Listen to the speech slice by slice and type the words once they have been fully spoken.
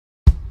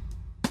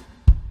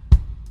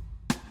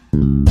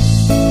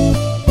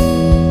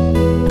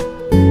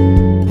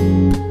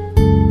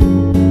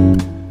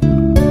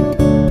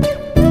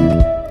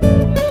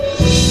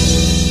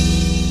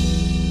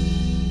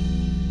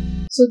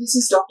So this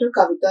is Dr.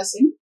 Kavita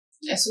Singh,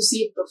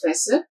 Associate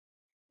Professor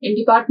in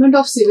Department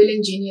of Civil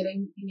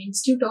Engineering in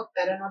Institute of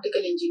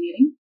Aeronautical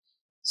Engineering.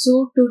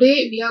 So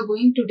today we are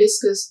going to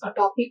discuss a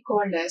topic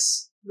called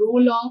as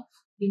role of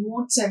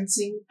remote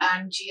sensing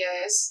and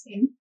GIS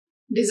in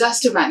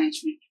disaster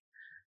management.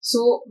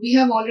 So we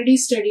have already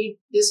studied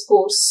this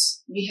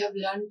course. We have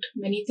learned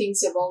many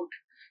things about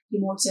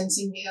remote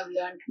sensing. We have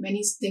learned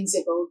many things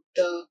about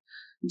the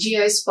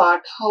GIS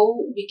part,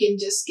 how we can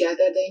just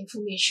gather the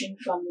information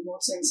from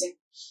remote sensing,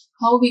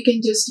 how we can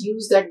just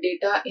use that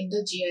data in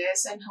the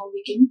GIS, and how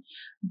we can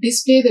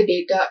display the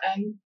data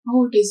and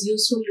how it is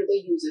useful to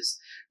the users.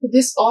 So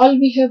this all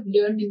we have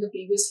learned in the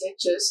previous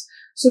lectures.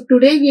 So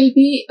today we'll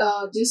be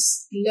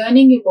just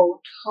learning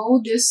about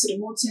how this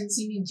remote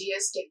sensing and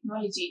GIS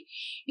technology,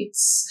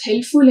 it's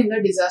helpful in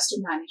the disaster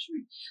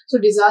management. So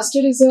disaster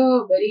is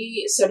a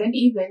very sudden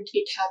event.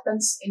 It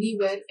happens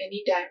anywhere,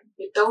 anytime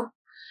without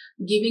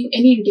giving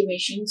any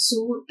intimation.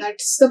 So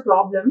that's the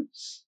problem.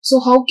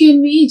 So how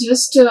can we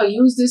just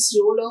use this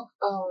role of,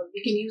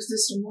 we can use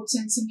this remote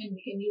sensing and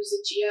we can use the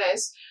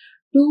GIS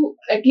to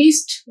at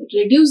least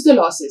reduce the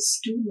losses,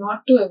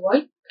 not to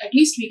avoid, at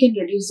least we can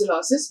reduce the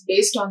losses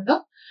based on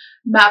the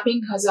mapping,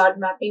 hazard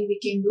mapping we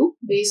can do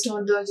based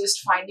on the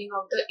just finding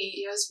out the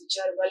areas which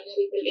are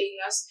vulnerable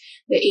areas,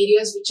 the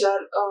areas which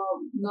are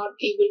not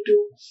able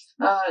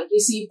to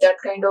receive that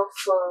kind of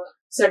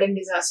sudden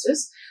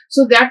disasters.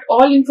 So that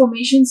all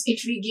informations,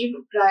 if we give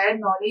prior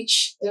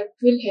knowledge, that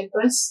will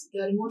help us,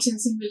 the remote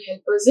sensing will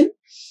help us in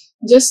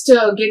just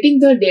getting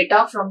the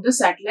data from the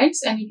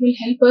satellites, and it will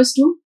help us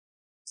to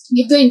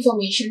give the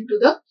information to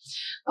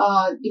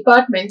the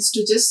departments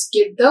to just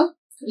get the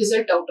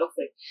result out of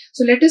it.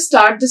 So let us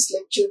start this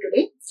lecture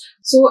today.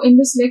 So in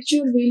this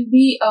lecture, we'll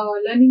be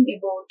learning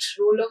about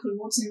role of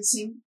remote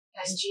sensing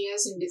and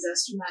GIS in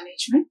disaster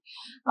management,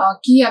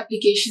 key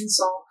applications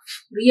of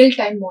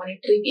real-time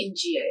monitoring in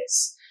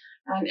GIS,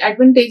 and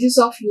advantages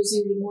of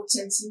using remote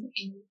sensing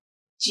in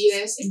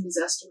GIS in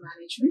disaster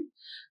management,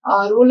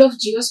 role of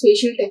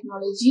geospatial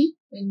technology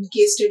in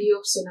case study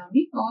of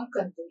tsunami or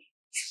control.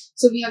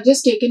 So we have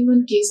just taken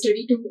one case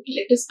study to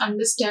let us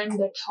understand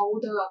that how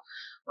the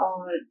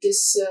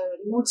this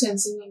remote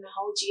sensing and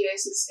how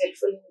GIS is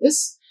helpful in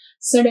this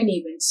sudden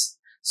events.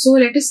 So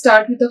let us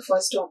start with the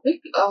first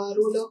topic,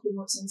 role of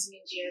remote sensing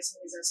in GIS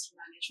and disaster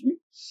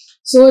management.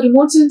 So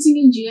remote sensing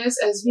in GIS,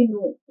 as we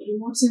know,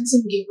 remote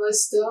sensing gives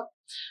us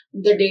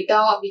the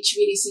data which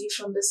we receive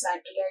from the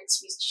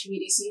satellites, which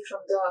we receive from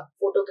the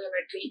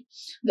photogrammetry,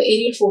 the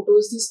aerial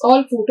photos. This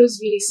all photos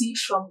we receive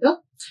from the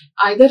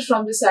either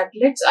from the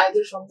satellites,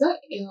 either from the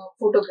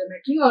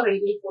photogrammetry or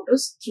aerial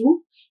photos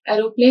through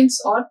aeroplanes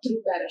or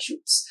through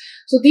parachutes.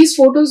 So these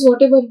photos,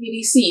 whatever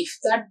we receive,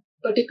 that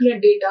particular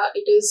data,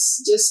 it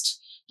is just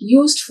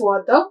used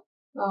for the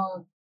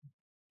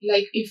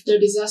like if the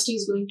disaster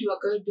is going to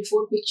occur,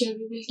 before picture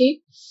we will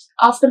take,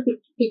 after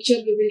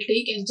picture we will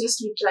take, and just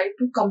we try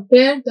to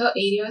compare the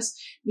areas,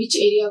 which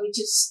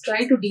is try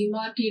to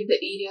demarcate the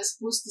areas.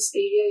 Suppose this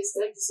area is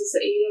that, this is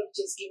the area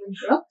which is given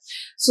here.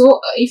 So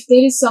if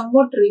there is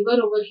somewhat river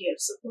over here,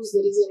 suppose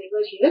there is a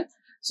river here.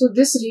 So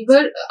this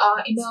river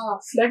in a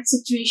flood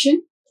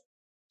situation,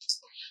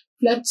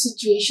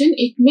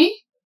 it may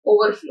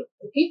overflow.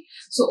 Okay,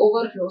 so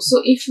overflow.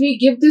 So if we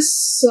give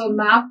this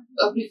map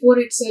before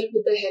itself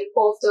with the help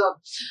of the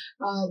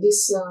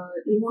this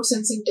remote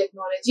sensing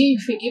technology,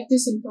 if we give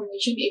this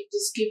information,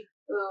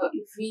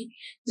 if we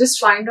just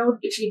find out,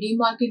 if we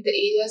demarcate the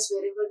areas,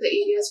 wherever the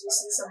areas we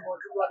see some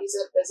water bodies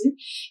are present,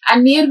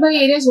 and nearby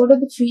areas, what are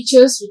the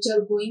features which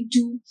are going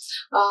to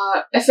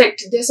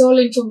affect, this all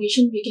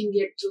information we can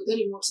get through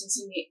the remote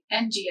sensing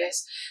and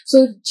GIS.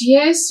 So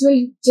GIS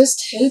will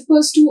just help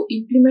us to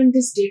implement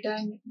this data,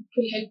 and it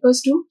will help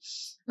us to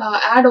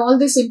add all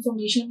this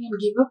information and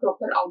give a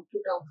proper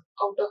output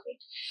out of it.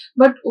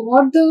 But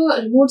what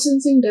the remote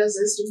sensing does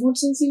is, remote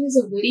sensing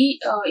is a very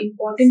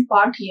important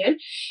part here.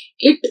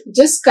 It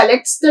just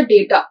collects the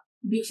data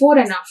before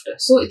and after.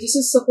 So this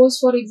is, suppose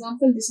for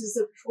example, this is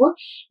the before.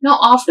 Now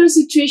after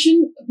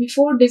situation,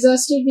 before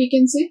disaster we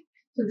can say.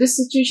 So this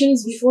situation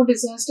is before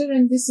disaster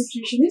and this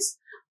situation is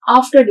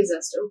after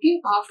disaster.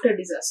 Okay, after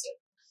disaster.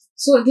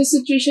 So this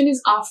situation is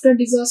after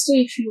disaster,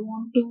 if you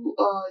want to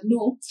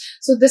know.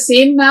 So the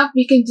same map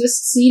we can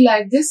just see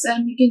like this,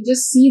 and we can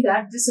just see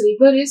that this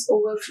river is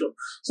overflow.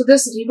 So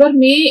this river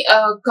may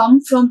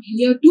come from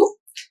here to,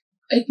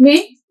 it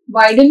may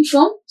widen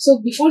from, so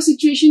before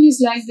situation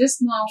is like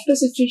this, now after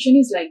situation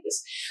is like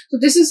this. So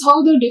this is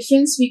how the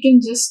difference we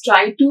can just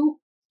try to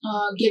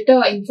get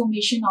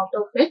information out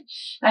of it,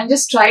 and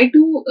just try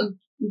to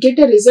get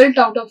a result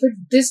out of it.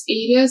 These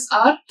areas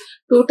are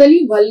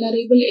totally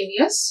vulnerable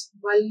areas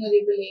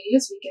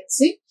we can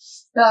say,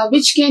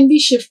 which can be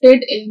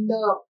shifted in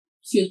the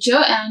future,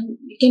 and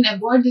we can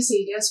avoid these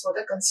areas for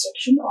the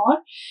construction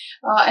or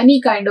any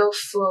kind of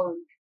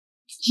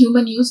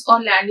human use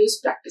or land use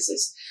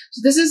practices.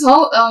 So this is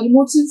how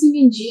remote sensing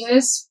and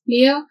GIS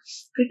play a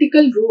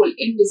critical role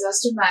in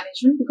disaster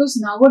management, because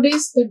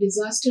nowadays the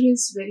disaster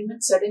is very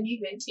much sudden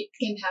event. It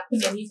can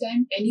happen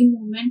anytime, any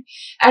moment,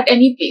 at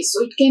any place.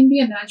 So it can be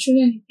a natural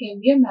and it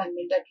can be a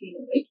man-made, that we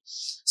know, right?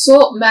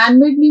 So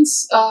man-made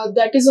means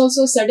that is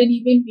also a sudden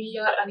event. We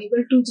are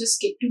unable to just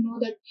get to know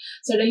that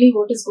suddenly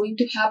what is going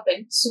to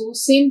happen. So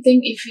same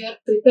thing if we are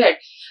prepared.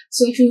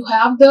 So if you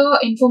have the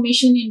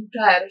information in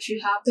prior, if you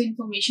have the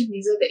information,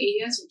 these are the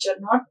areas which are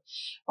not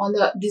on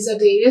the, these are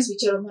the areas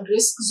which are on the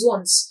risk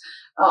zones.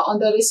 On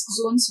the risk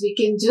zones, we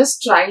can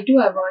just try to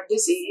avoid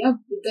this area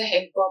with the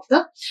help of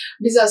the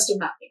disaster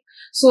mapping.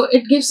 So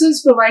it gives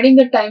us providing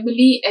the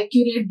timely,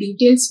 accurate,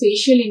 detailed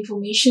spatial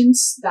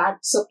informations that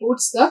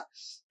supports the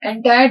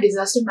entire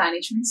disaster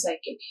management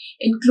cycle,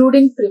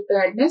 including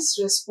preparedness,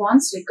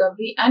 response,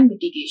 recovery, and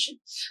mitigation.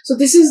 So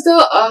this is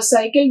the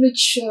cycle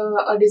which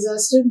a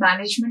disaster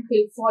management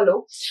will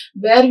follow,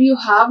 where you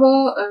have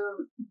a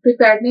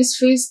preparedness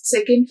phase,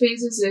 second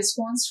phase is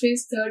response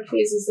phase, third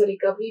phase is the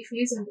recovery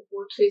phase, and the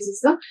fourth phase is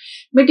the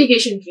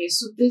mitigation phase.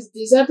 So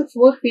these are the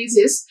four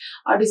phases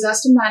our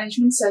disaster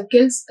management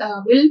cycles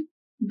will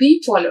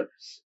be followed.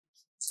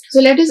 So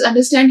let us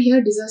understand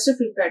here disaster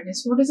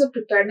preparedness. What is a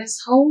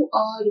preparedness? How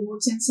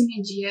remote sensing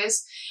and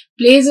GIS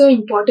plays an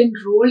important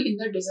role in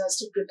the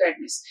disaster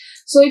preparedness.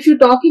 So if you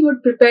talk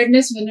about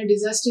preparedness when a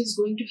disaster is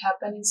going to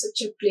happen in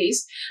such a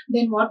place,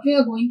 then what we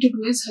are going to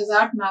do is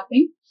hazard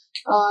mapping.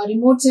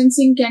 Remote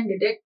sensing can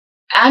detect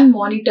and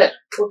monitor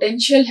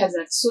potential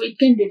hazards. So it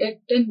can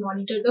detect and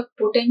monitor the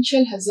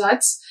potential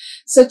hazards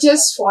such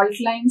as fault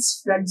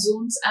lines, flood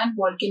zones, and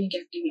volcanic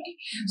activity.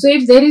 So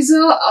if there is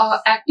a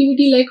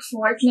activity like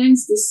fault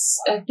lines, this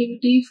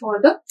activity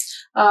for the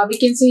we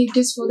can say it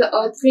is for the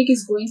earthquake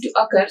is going to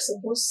occur.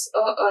 Suppose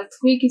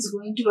earthquake is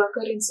going to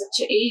occur in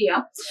such an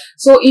area.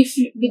 So if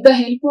with the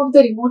help of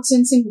the remote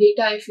sensing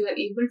data, if you are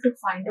able to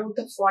find out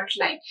the fault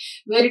line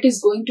where it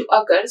is going to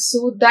occur,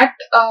 so that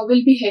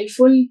will be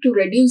helpful to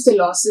reduce the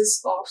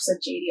losses of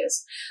such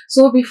areas.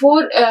 So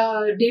before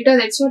data,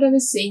 that's what I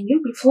was saying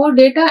you, before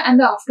data and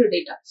the after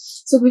data.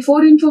 So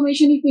before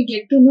information, if we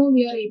get to know,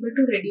 we are able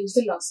to reduce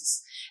the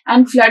losses.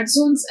 And flood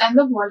zones and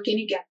the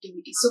volcanic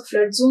activity. So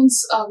flood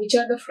zones, which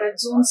are the flood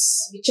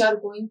zones which are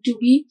going to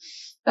be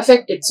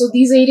affected. So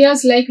these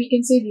areas, like we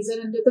can say, these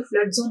are under the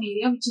flood zone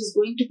area which is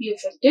going to be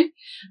affected.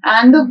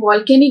 And the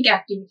volcanic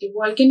activity.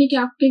 Volcanic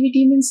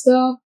activity means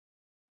the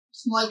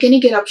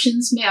volcanic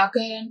eruptions may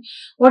occur, and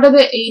what are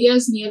the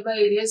areas, nearby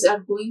areas are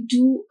going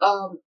to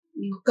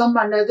come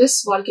under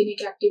this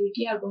volcanic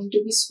activity, are going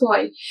to be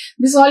spoiled.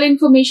 This all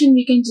information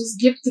we can just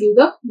give through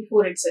the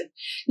before itself.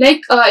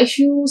 Like if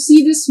you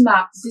see this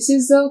map, this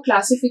is the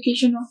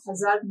classification of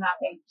hazard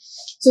mapping.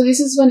 So this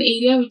is one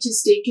area which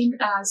is taken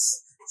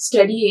as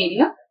study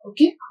area.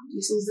 Okay,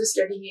 this is the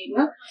study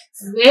area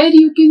where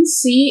you can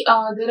see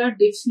there are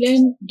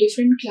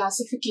different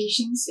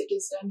classifications. It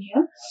is done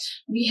here.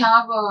 We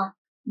have a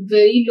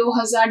very low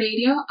hazard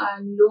area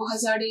and low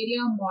hazard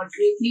area,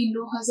 moderately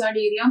low hazard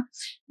area,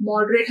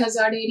 moderate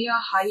hazard area,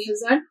 high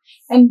hazard,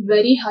 and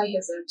very high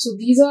hazard. So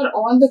these are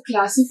all the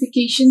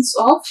classifications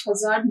of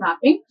hazard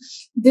mapping.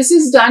 This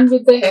is done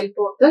with the help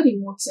of the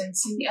remote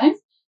sensing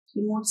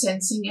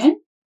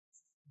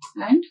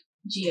and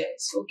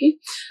GIS. Okay,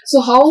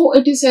 so how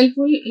it is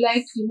helpful?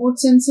 Like remote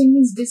sensing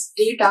is this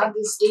data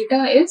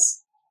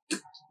is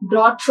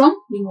brought from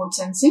remote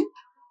sensing.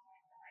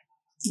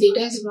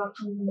 Data is brought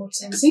from remote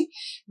sensing,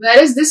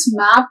 whereas this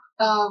map,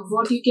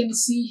 what you can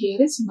see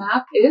here is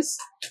map is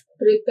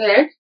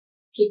prepared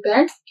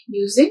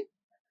using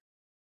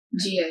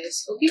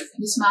GIS. Okay,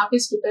 this map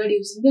is prepared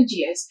using the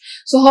GIS.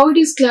 So how it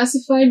is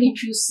classified?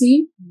 If you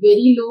see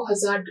very low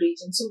hazard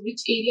regions, so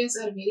which areas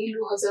are very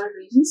low hazard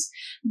regions?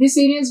 These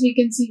areas we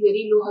can see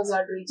very low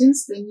hazard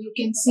regions. Then you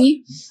can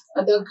see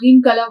the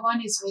green color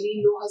one is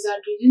very low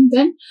hazard region.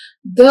 Then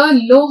the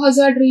low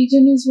hazard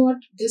region is what?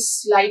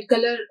 This light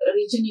color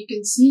region you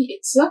can see,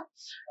 it's a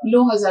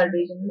low hazard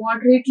region.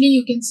 Moderately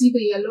you can see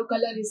the yellow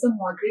color is the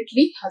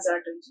moderately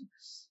hazard region.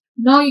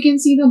 Now you can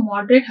see the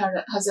moderate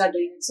hazard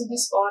region. So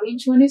this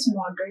orange one is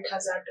moderate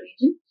hazard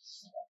region.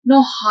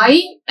 Now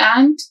high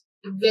and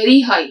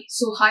very high.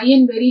 So high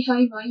and very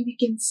high, why we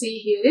can say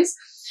here is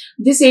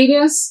these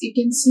areas, you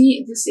can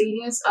see these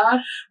areas are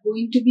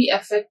going to be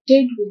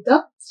affected with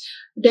the,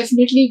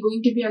 definitely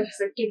going to be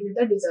affected with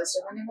the disaster.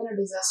 Whenever a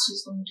disaster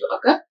is going to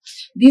occur,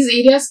 these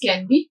areas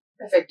can be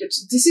affected.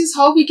 So this is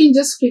how we can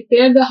just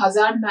prepare the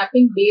hazard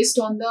mapping based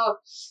on the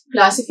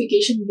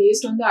classification,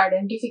 based on the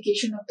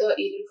identification of the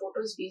aerial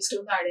photos, based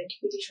on the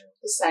identification of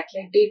the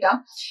satellite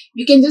data.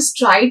 We can just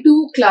try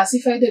to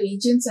classify the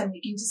regions and we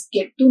can just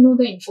get to know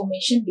the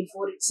information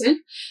before itself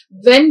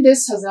when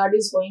this hazard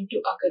is going to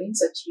occur in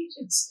such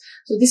regions.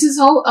 So this is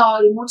how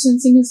remote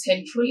sensing is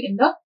helpful in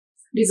the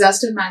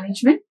disaster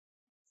management.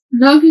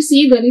 Now if you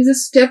see, there is a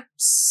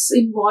steps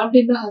involved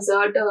in the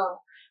hazard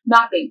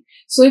mapping.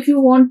 So if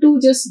you want to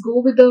just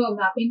go with the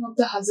mapping of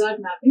the hazard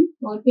mapping,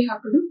 what we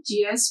have to do?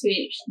 GIS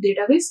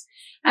database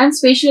and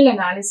spatial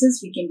analysis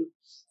we can do.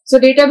 So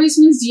database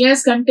means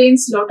GIS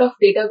contains lot of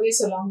database.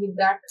 Along with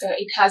that,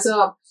 it has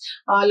a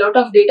lot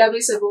of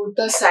database about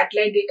the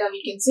satellite data.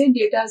 We can say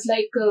data is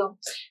like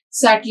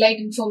satellite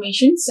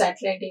information,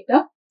 satellite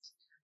data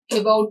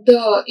about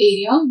the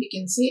area. We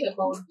can say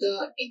about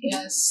the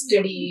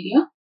study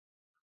area.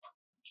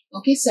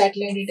 Okay,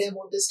 satellite data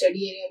about the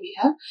study area we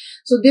have.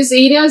 So these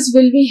areas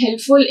will be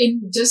helpful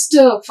in just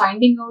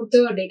finding out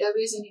the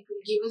database, and it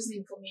will give us the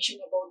information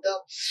about the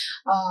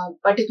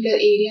particular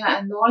area,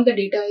 and all the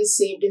data is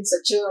saved in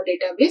such a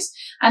database.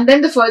 And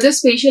then the further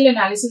spatial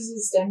analysis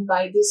is done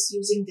by this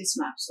using these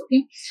maps.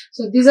 Okay,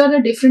 so these are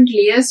the different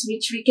layers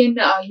which we can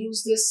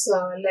use this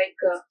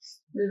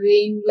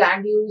rain,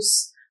 land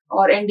use,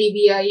 or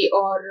NDVI,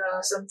 or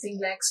something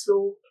like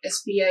slope,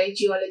 SPI,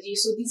 geology.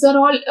 So these are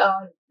all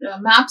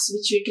maps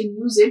which we can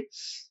use it,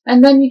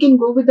 and then we can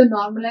go with the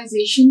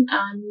normalization,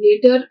 and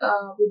later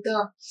with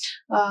the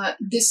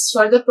this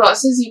further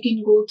process you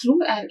can go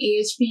through, and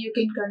AHP you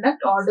can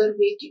conduct, order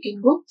weight you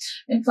can go,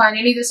 and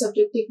finally the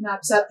subjective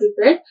maps are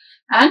prepared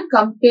and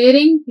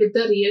comparing with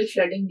the real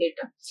flooding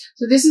data.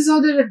 So this is how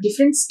there are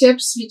different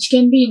steps which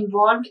can be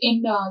involved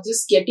in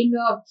just getting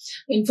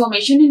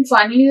information, and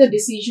finally the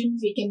decision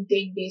we can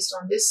take based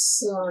on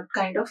this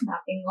kind of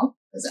mapping of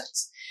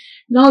hazards.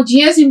 Now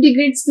GIS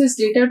integrates this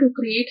data to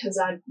create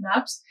hazard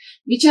maps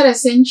which are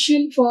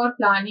essential for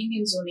planning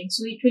and zoning.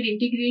 So it will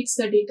integrate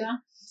the data,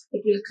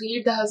 it will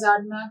create the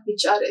hazard map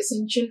which are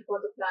essential for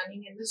the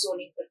planning and the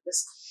zoning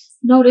purpose.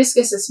 Now risk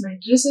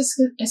assessment. Risk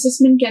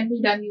assessment can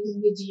be done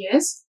using the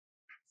GIS.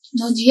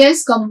 Now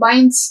GIS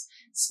combines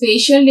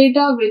spatial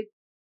data with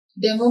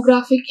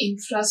demographic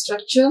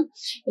infrastructure.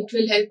 It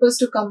will help us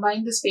to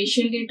combine the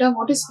spatial data.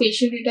 What is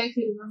spatial data? If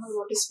you remember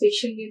what is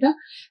spatial data,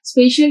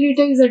 spatial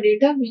data is a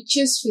data which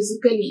is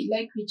physically,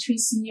 like which we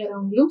see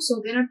around you.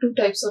 So there are two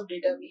types of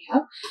data we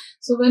have.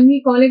 So when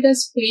we call it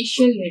as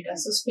spatial data,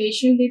 so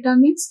spatial data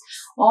means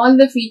all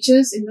the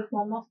features in the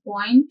form of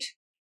point,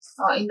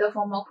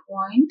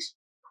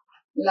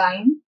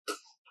 line,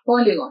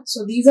 polygon.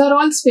 So these are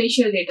all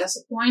spatial data.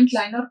 So point,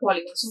 line, or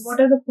polygon. So what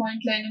are the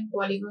point, line, and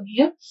polygon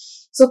here?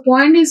 So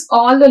point is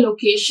all the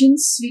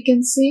locations, we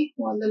can say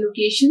all the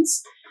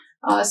locations.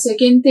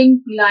 Second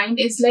thing, line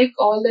is like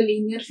all the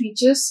linear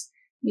features.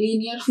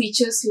 Linear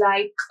features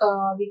like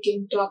we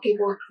can talk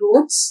about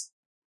roads,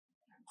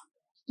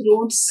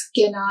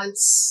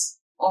 canals,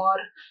 or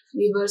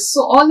rivers.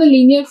 So all the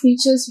linear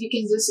features we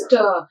can just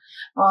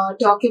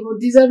talk about.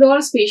 These are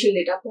all spatial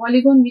data.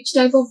 Polygon, which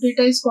type of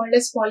data is called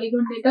as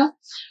polygon data?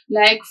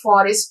 Like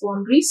forest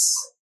boundaries.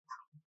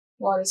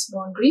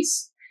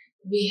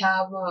 We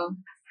have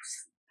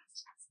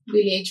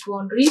village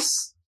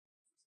boundaries.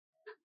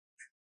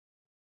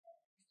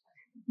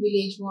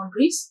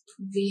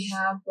 We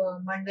have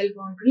mandal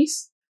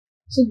boundaries.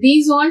 So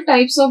these all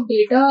types of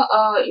data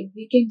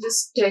we can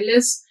just tell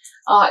us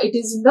it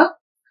is in the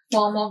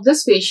form of the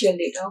spatial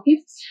data.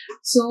 Okay,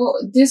 so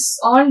this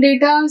all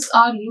data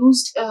are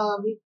used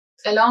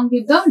along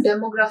with the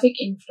demographic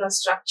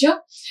infrastructure,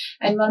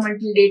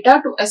 environmental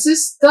data to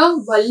assess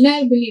the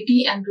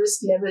vulnerability and risk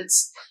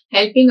levels,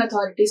 helping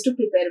authorities to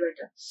prepare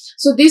better.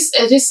 So this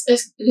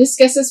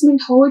risk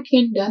assessment, how it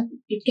can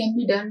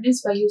be done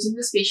is by using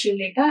the spatial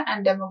data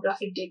and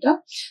demographic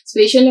data.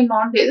 Spatial and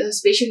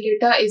non-spatial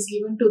data is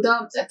given to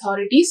the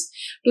authorities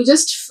to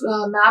just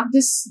map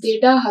this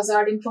data,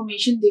 hazard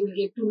information. They will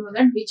get to know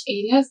that which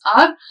areas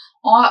are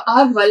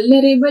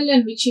vulnerable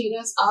and which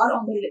areas are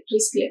on the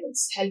risk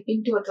levels,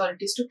 helping to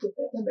authorities to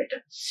prepare the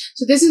better.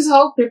 So this is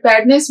how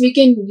preparedness, we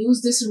can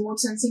use this remote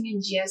sensing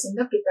and GIS in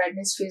the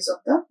preparedness phase of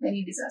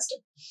any disaster.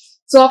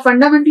 So a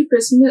fundamental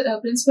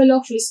principle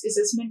of risk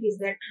assessment is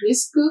that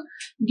risk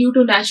due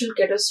to natural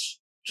catastrophes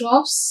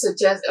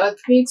such as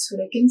earthquakes,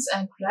 hurricanes,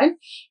 and flood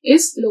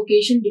is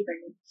location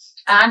dependent,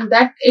 and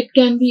that it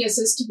can be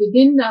assessed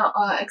within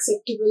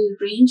acceptable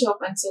range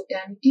of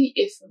uncertainty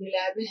if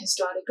reliable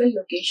historical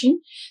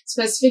location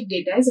specific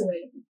data is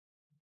available.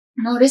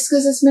 Now, risk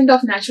assessment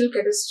of natural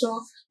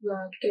catastrophes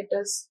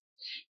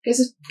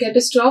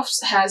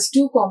has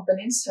two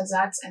components,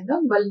 hazards and the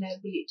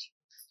vulnerability.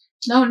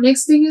 Now,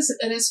 next thing is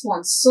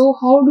response. So,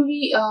 how do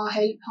we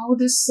help? How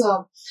this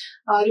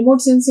remote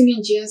sensing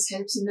and GIS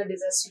helps in the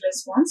disaster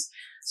response?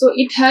 So,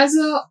 it has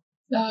a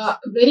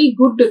very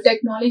good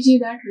technology,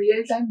 that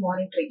real-time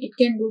monitoring. It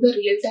can do the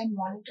real-time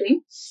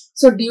monitoring.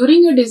 So,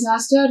 during a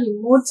disaster,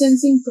 remote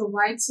sensing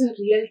provides a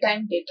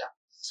real-time data.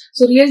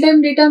 So,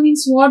 real-time data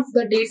means what?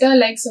 The data,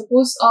 like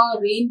suppose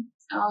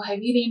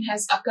heavy rain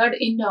has occurred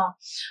in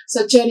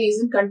such a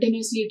region,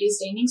 continuously it is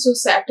raining. So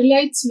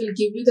satellites will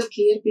give you the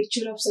clear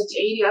picture of such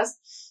areas,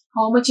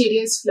 how much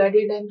area is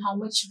flooded and how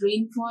much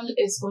rainfall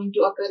is going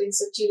to occur in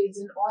such a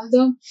region. All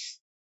the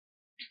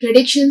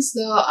predictions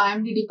the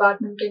IMD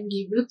department can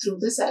give you through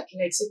the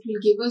satellites. It will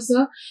give us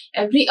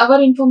every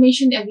hour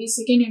information, every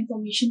second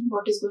information,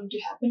 what is going to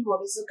happen,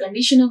 what is the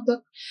condition of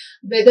the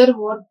weather,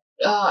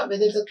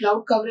 whether the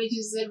cloud coverage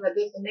is there, whether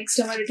the next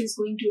hour it is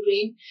going to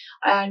rain,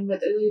 and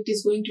whether it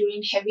is going to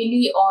rain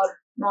heavily or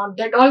not.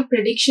 That all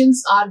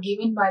predictions are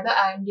given by the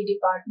IMD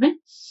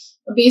department.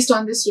 based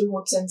on this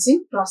remote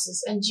sensing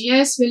process. And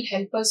GIS will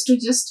help us to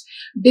just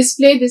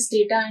display this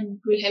data, and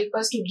it will help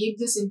us to give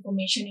this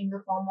information in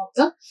the form of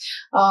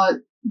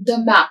the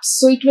maps.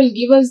 So it will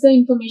give us the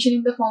information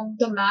in the form of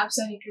the maps,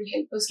 and it will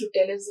help us to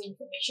tell us the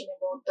information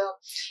about the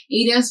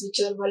areas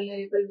which are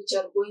vulnerable, which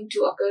are going to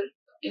occur,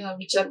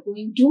 which are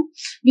going to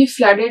be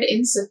flooded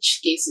in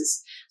such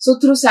cases. So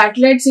through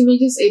satellites,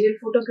 images, aerial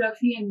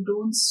photography and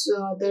drones,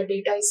 the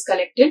data is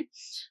collected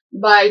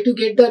to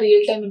get the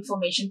real-time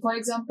information. For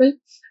example,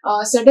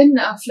 sudden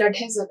flood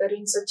has occurred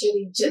in such a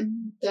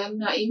region, then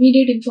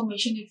immediate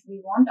information if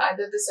we want,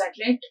 either the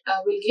satellite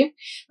will give.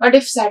 But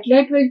if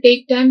satellite will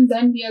take time,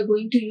 then we are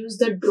going to use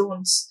the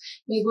drones.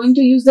 We are going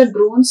to use the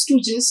drones to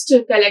just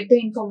collect the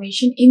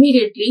information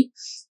immediately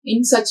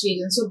in such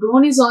regions. So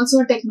drone is also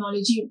a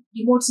technology,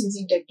 remote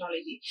sensing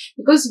technology,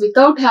 because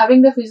without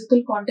having the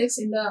physical context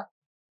in the,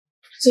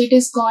 so it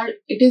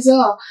is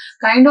a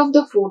kind of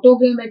the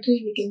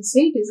photogrammetry, we can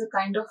say. It is a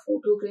kind of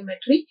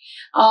photogrammetry,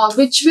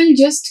 which will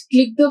just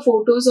click the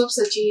photos of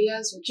such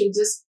areas, which will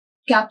just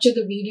capture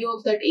the video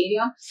of that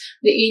area,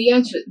 the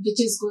area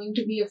which is going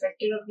to be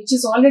affected or which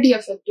is already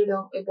affected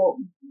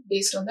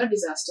based on the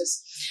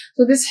disasters.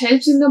 So this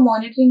helps in the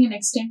monitoring and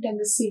extent and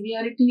the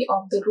severity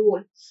of the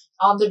role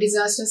of the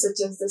disaster,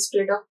 such as the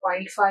spread of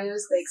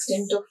wildfires, the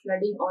extent of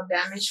flooding or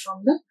damage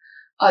from the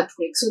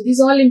earthquake. So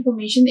these all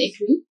information it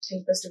will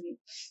help us to give.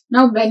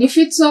 Now,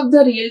 benefits of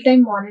the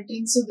real-time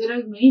monitoring. So there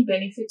are many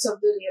benefits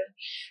of the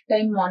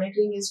real-time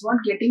monitoring is what?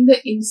 Getting the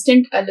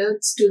instant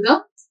alerts to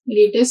the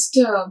latest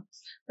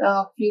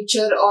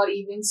future or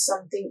even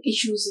something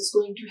issues is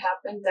going to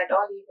happen, that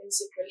all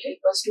events it will help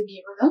us to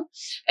give the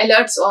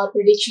alerts or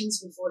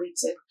predictions before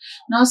itself.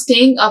 Now,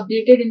 staying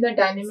updated in the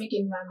dynamic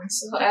environment.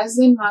 So as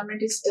the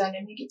environment is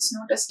dynamic, it's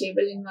not a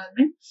stable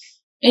environment.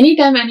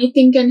 Anytime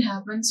anything can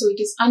happen, so it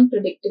is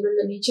unpredictable.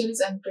 The nature is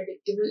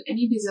unpredictable.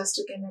 Any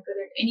disaster can occur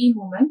at any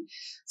moment.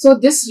 So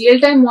this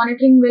real-time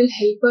monitoring will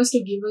help us to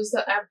give us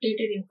the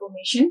updated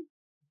information,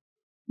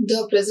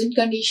 the present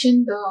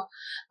condition,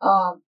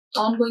 the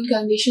ongoing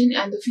condition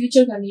and the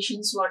future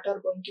conditions, what are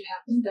going to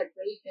happen, that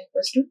will help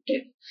us to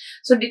tell.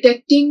 So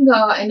detecting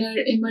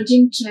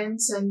emerging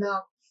trends and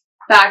the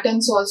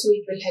patterns also,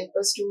 it will help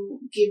us to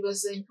give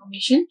us the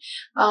information.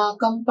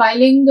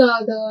 Compiling the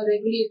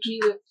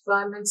regulatory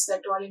requirements,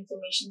 that all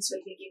informations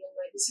will be given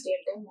by this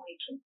real-time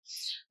monitoring.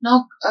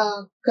 Now,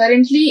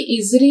 currently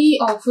ISRI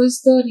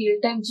offers the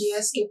real-time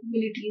GIS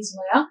capabilities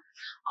via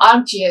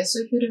ArcGIS. So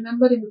if you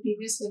remember in the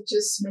previous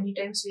lectures, many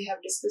times we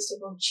have discussed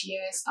about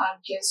GIS,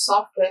 ArcGIS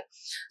software.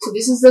 So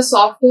this is the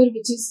software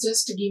which is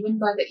just given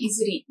by the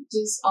ISRI, which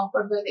is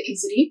offered by the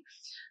ISRI.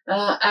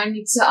 And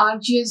it's a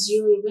ArcGIS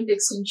Geo Event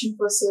extension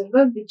for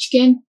server, which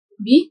can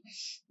be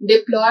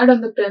deployed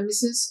on the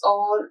premises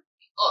or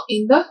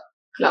in the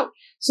cloud.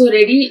 So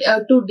ready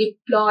to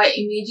deploy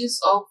images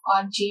of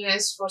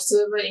ArcGIS for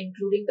server,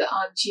 including the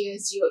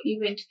ArcGIS Geo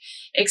Event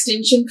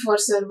extension for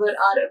server,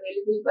 are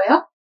available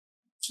via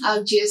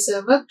ArcGIS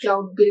Server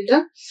Cloud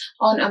Builder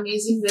on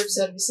Amazing Web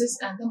Services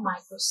and the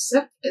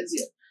Microsoft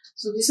Azure.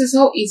 So this is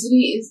how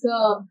ISRI is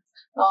the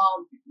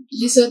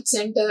research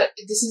center.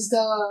 This is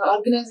the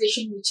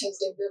organization which has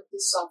developed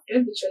this software,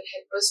 which will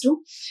help us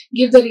to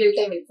give the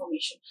real-time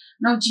information.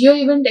 Now, Geo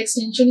Event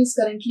extension is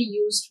currently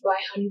used by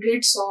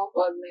hundreds of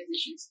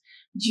organizations.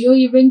 Geo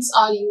Events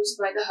are used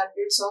by the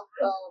hundreds of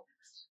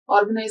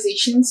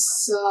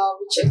organizations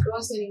which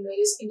across the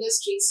various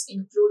industries,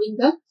 including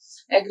the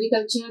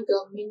agriculture,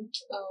 government,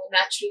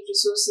 natural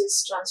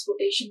resources,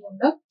 transportation, and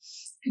the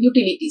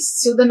utilities.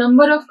 So the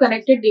number of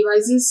connected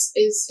devices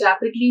is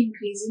rapidly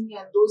increasing,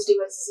 and those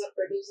devices are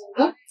producing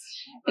the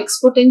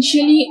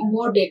exponentially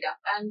more data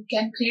and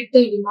can create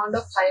the demand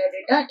of higher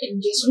data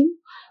ingestion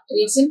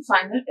rates in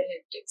final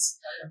analytics.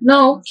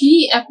 Now,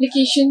 key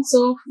applications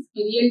of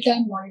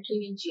real-time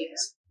monitoring in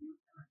GIS.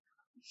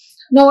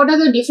 Now, what are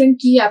the different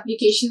key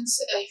applications?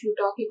 If you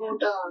talk about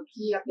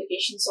key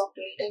applications of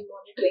real-time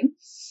monitoring,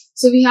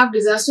 so we have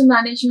disaster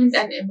management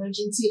and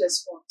emergency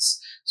response.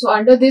 So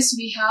under this,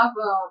 we have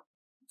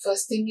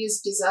first thing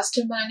is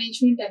disaster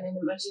management and an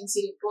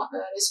emergency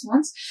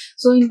response.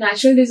 So in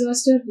natural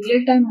disaster,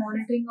 real-time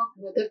monitoring of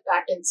weather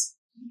patterns.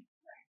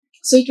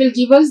 So it will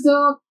give us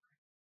the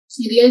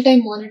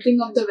real-time monitoring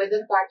of the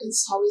weather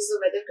patterns, how is the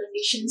weather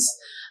conditions,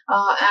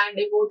 and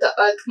about the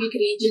earthquake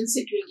regions.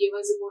 It will give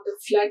us about the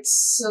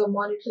floods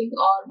monitoring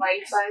or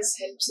wildfires,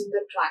 helps in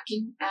the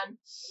tracking and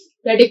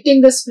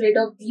predicting the spread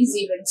of these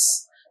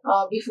events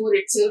before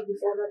the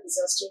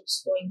disaster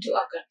is going to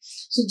occur.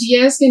 So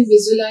GIS can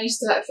visualize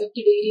the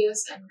affected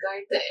areas and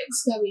guide the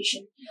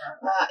excavation,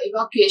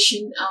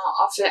 evacuation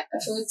of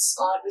efforts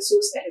or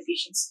resource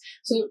allocations.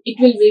 So it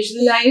will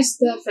visualize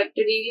the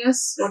affected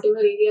areas,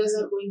 whatever areas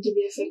are going to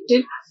be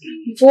affected.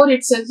 Before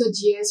itself, the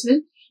GIS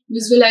will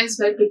visualize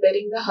by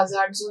preparing the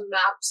hazard zone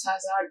maps,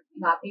 hazard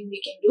mapping we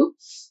can do,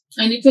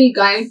 and it will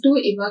guide to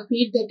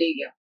evacuate that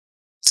area.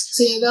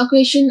 So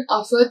evacuation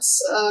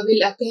efforts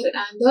will occur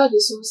and the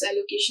resource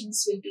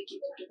allocations will be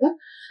given to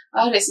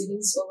the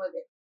residents over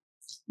there.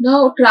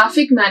 Now,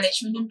 traffic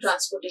management and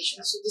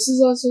transportation. So this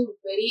is also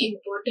very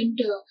important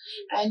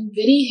and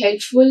very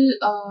helpful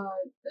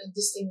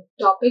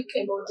topic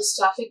about this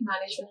traffic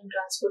management and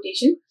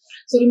transportation.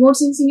 So remote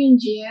sensing and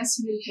GIS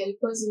will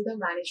help us in the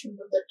management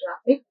of the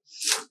traffic.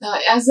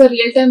 As the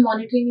real-time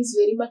monitoring is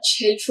very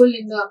much helpful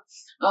in the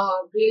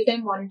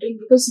real-time monitoring,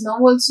 because now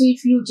also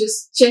if you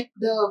just check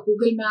the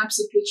Google Maps,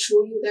 it will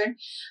show you that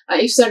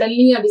if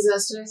suddenly a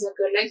disaster has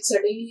occurred, like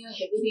suddenly a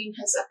heavy rain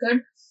has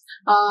occurred,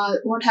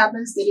 what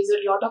happens, there is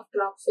a lot of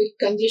traffic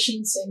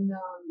congestions in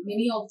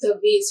many of the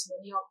ways,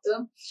 many of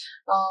the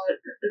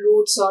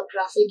roads or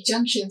traffic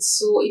junctions.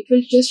 So it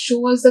will just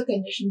show us the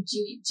congestion.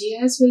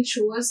 GIS will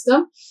show us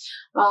the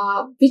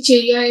which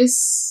area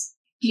is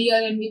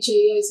clear and which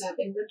area is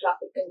having the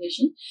traffic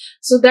congestion.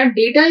 So that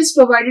data is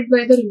provided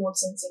by the remote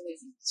sensing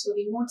agent. So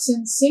remote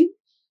sensing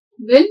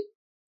will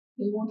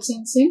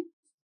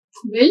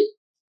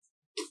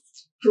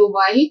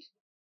provide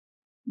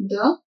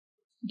the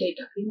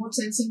data. Remote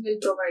sensing will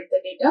provide the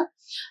data,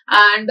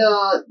 and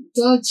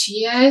the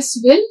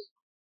GIS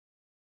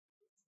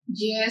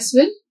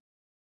will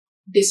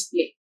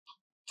display.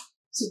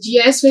 So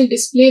GIS will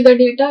display the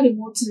data,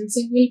 remote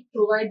sensing will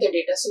provide the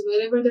data. So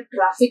wherever the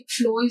traffic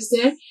flow is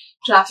there,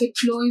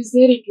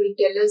 it will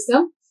tell us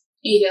the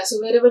area. So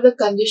wherever the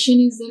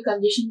congestion is there,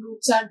 congestion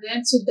routes are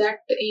there, so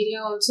that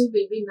area also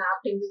will be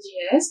mapped in the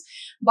GIS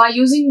by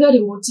using the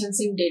remote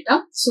sensing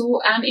data. So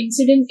an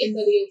incident in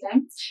the real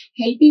time,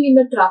 helping in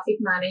the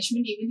traffic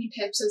management. Even it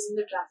helps us in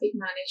the traffic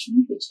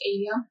management,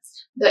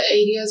 the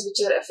areas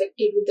which are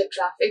affected with the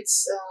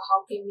traffics,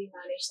 how can we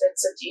manage that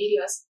such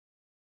areas,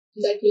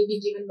 that will be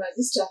given by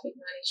this traffic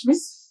management.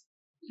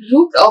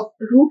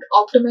 Route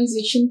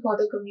optimization for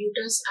the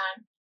commuters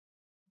and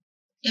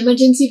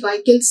emergency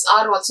vehicles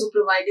are also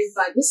provided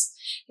by this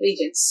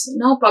regions.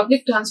 Now,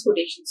 public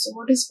transportation. So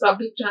what is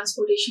public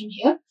transportation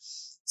here?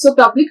 So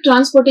public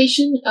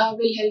transportation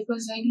will help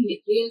us like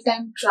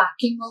real-time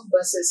tracking of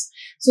buses.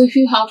 So if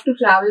you have to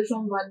travel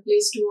from one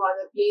place to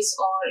other place,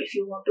 or if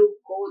you want to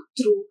go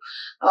through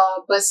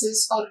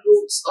buses or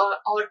routes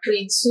or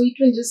trains, so it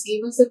will just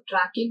give us the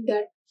tracking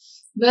that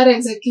where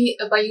exactly,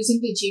 by using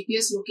the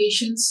GPS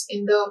locations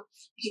in the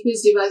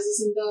GPS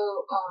devices in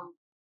the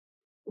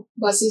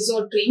buses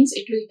or trains,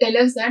 it will tell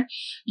us that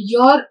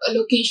your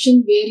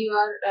location, where you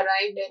are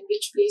arrived and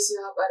which place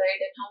you have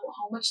arrived, and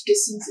how much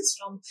distance is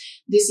from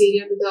this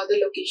area to the other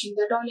location.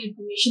 That all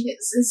information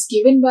is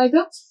given by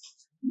the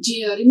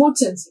remote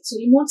sensing. So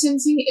remote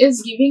sensing and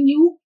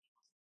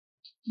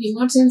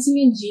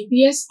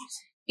GPS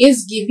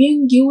is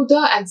giving you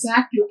the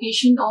exact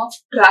location of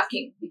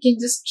tracking. We can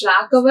just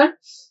track our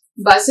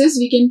buses,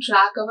 we can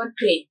track our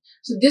train.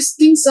 So these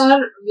things are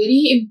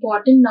very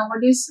important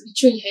nowadays,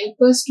 which will help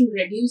us to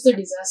reduce the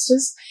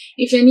disasters.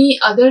 If any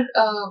other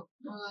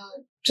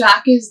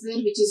track is there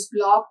which is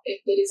blocked,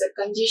 if there is a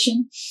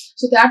congestion,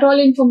 so that all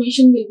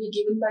information will be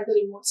given by the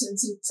remote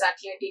sensing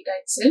satellite data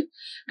itself,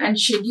 and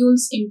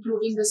schedules,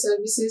 improving the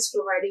services,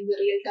 providing the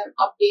real-time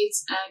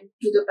updates and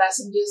to the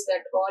passengers,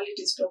 that all it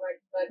is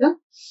provided by the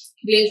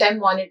real-time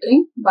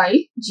monitoring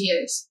by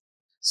GIS.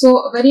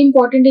 So very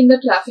important in the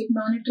traffic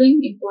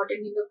monitoring,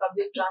 important in the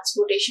public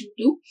transportation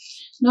too.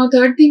 Now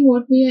third thing,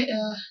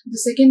 the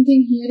second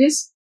thing here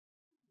is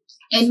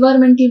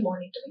environmental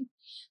monitoring.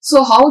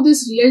 So how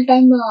this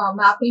real-time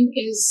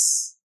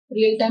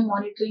real-time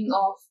monitoring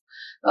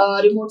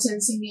of remote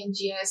sensing and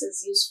GIS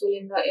is useful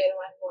in the air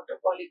and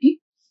water quality.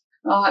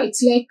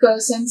 It's like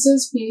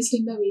sensors placed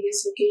in the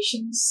various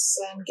locations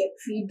and can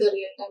feed the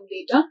real-time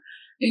data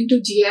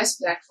into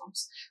GIS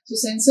platforms. So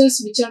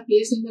sensors which are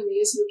placed in the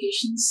various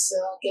locations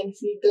can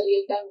feed the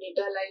real-time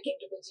data like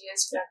into the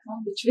GIS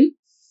platform, which will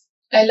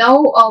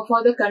allow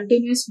for the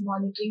continuous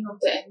monitoring of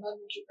the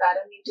environmental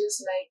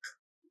parameters like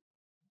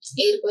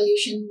air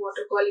pollution,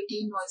 water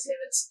quality, noise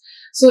levels.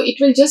 So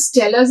it will just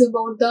tell us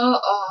about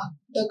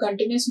the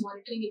continuous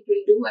monitoring it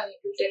will do, and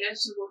it will tell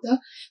us about the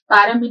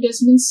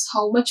parameters, means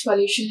how much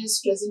pollution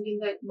is present in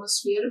the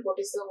atmosphere, what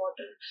is the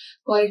water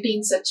quality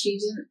in such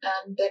region,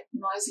 and that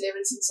noise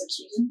levels in such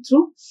region.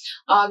 Through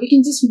we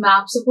can just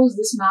map. Suppose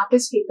this map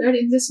is prepared.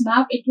 In this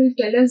map, it will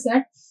tell us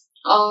that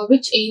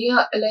which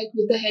area, like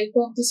with the help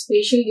of the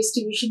spatial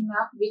distribution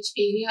map, which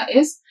area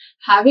is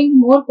having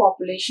more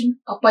pollution.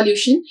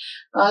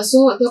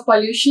 So the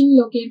pollution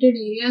located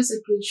areas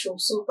it will show.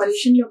 So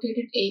pollution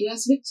located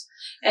areas with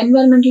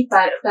environmental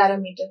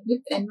parameter.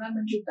 With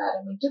environmental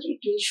parameter, it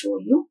will show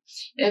you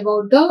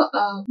about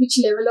the which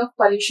level of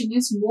pollution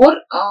is more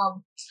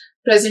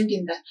present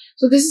in that.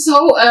 So this is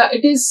how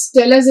it is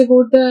tell us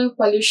about the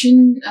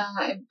pollution,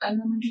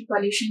 environmental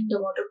pollution, the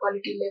water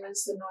quality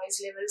levels, the noise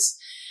levels.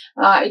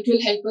 It will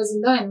help us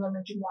in the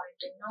environmental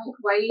monitoring. Now,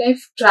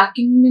 wildlife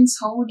tracking means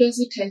how does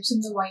it helps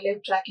in the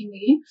wildlife tracking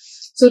again?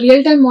 So,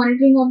 real-time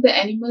monitoring of the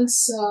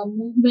animals'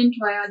 movement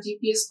via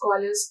GPS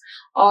collars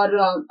or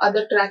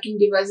other tracking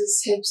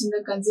devices helps in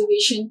the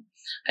conservation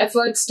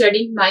efforts,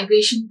 studying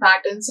migration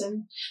patterns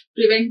and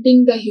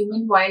preventing the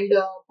human-wild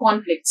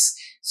conflicts.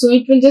 So,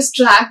 it will just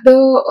track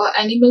the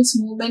animals'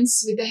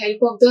 movements with the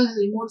help of the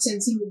remote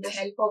sensing, with the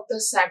help of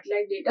the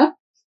satellite data.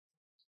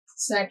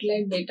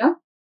 satellite data.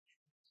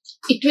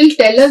 It will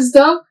tell us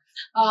the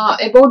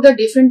about the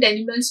different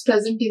animals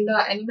present in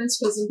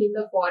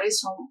the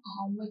forest,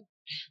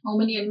 how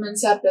many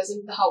animals are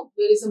present,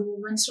 where is the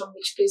movements from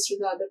which place to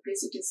the other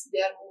place they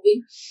are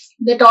moving.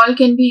 That all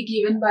can be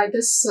given by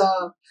this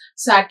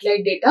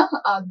satellite data.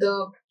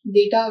 The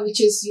data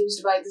which is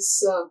used by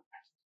this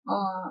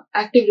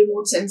active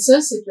remote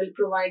sensors, it will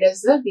provide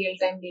us the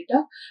real-time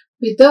data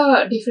with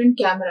the different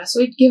cameras.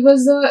 So it gives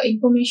us the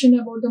information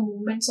about the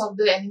movements of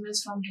the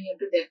animals from here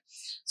to there.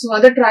 So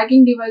other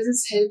tracking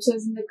devices helps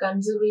us in the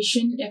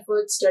conservation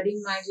efforts,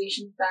 studying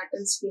migration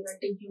patterns,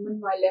 preventing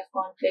human-wildlife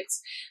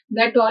conflicts.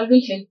 That all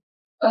will help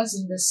us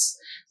in this.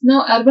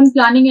 Now, urban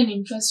planning and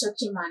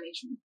infrastructure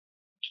management.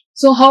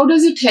 So how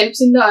does it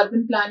helps in the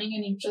urban planning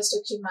and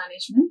infrastructure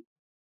management?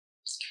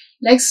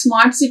 Like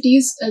smart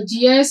cities,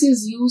 GIS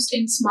is used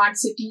in smart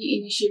city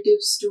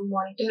initiatives to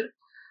monitor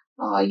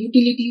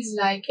utilities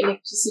like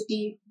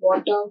electricity,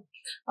 water,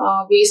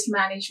 waste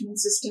management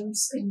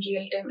systems in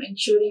real time,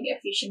 ensuring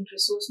efficient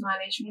resource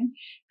management,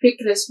 quick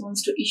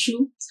response to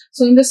issue.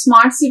 So in the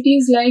smart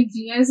cities, like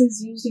GIS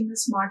is used in the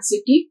smart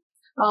city,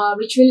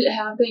 which will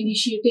have the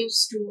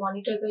initiatives to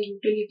monitor the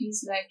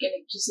utilities like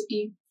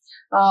electricity,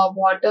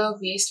 water,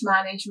 waste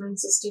management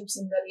systems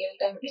in the real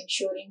time,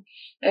 ensuring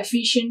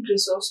efficient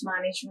resource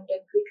management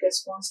and quick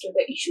response to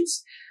the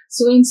issues.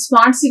 So in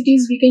smart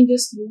cities, we can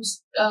just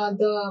use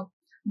the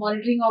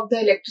monitoring of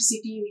the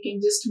electricity, we can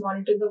just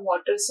monitor the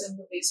waters and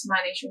the waste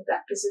management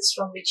practices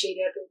from which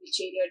area to which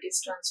area it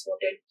is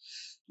transported.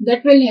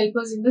 That will help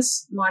us in the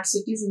smart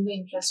cities in the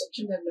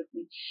infrastructure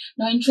development.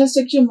 Now,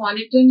 infrastructure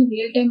monitoring,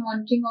 real-time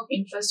monitoring of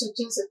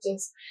infrastructure such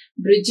as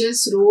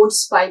bridges,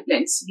 roads,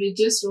 pipelines,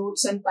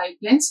 and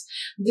pipelines.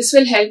 This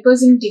will help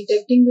us in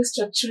detecting the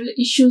structural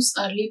issues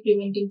early,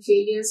 preventing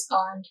failures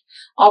and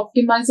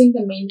optimizing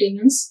the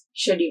maintenance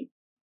schedule.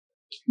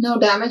 Now,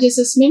 damage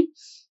assessment.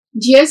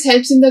 GIS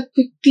helps in the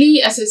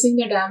quickly assessing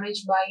the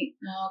damage by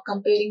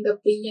comparing the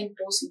pre and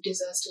post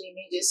disaster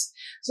images.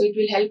 So it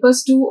will help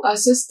us to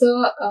assess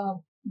the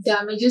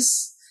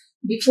damages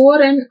before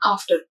and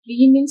after.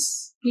 Pre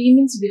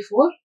means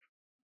before,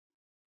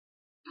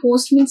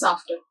 post means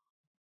after.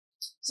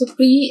 So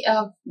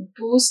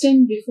post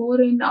and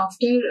before and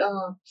after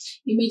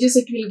images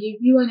it will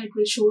give you, and it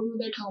will show you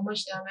that how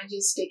much damage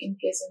is taken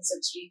place in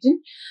such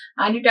region,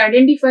 and it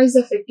identifies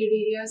the affected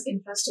areas,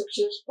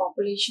 infrastructure,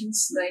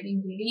 populations,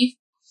 guiding relief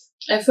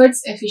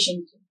efforts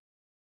efficiently.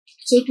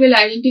 So it will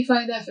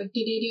identify the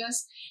affected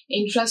areas,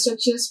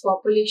 infrastructures,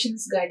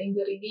 populations, guiding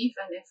the relief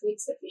and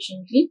efforts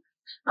efficiently.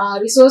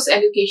 Resource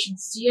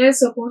allocations. GIS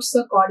supports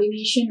the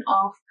coordination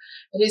of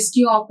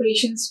rescue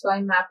operations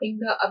by mapping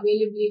the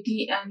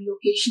availability and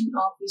location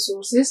of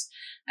resources,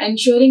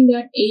 ensuring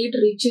that aid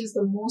reaches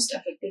the most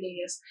affected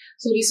areas.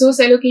 So resource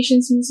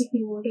allocations means if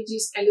you want to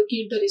just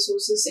allocate the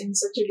resources in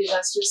such a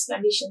disastrous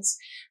conditions.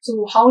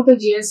 So how the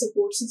GIS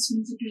supports this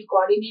means it will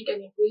coordinate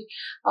and it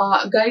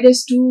will guide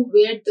us to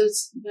where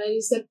is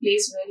the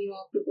place where you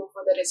have to go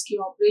for the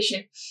rescue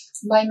operation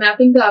by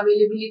mapping the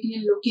availability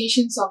and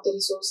locations of the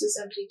resources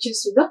and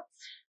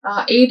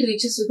aid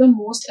reaches to the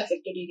most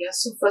affected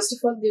areas. So first of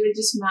all, they will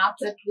just map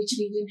that which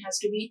region has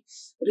to be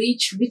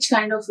reached, which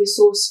kind of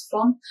resource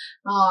from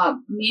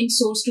main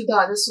source to the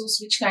other source,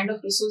 which kind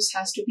of resource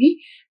has to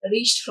be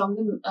reached from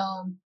the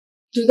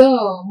to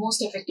the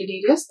most affected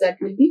areas. That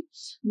will be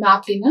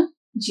mapped in a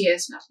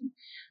GIS mapping.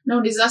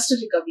 Now, disaster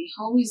recovery.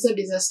 How is the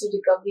disaster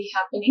recovery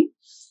happening?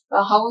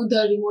 How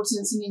the remote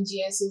sensing in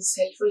GIS is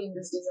helpful in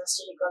this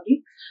disaster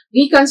recovery.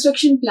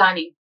 Reconstruction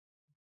planning.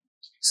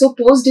 So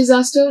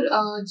post-disaster,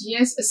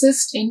 GIS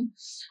assists in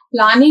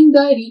planning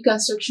the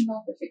reconstruction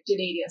of affected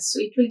areas. So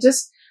it will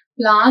just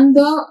plan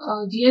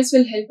GIS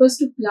will help us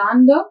to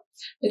plan the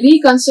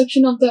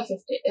reconstruction of the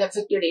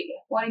affected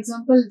area. For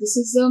example, this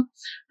is the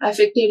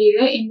affected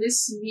area. In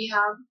this, we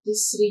have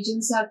these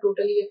regions are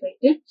totally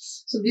affected.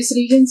 So these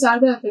regions are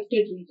the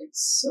affected regions.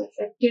 So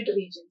affected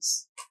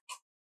regions.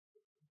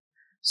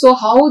 So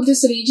how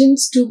these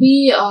regions to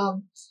be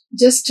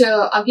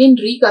again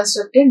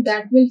reconstructed,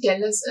 that will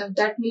tell us,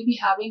 that will be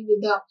having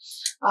with the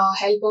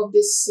help of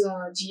this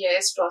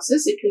GIS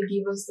process. It will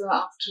give us the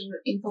after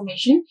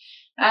information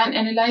and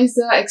analyze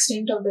the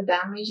extent of the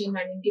damage and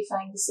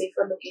identifying the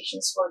safer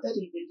locations for the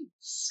rebuilding.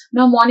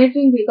 Now,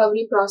 monitoring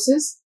recovery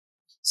process.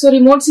 So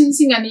remote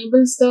sensing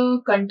enables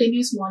the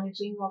continuous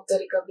monitoring of the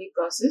recovery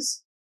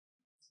process.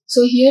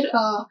 So here,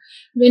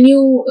 when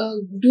you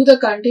do the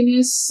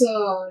continuous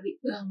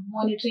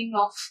monitoring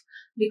of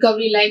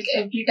recovery, like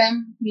every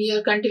time we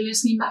are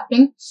continuously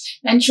mapping,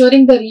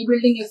 ensuring the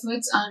rebuilding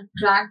efforts and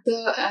track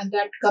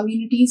that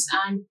communities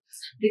and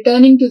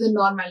returning to the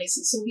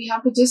normalcy. So we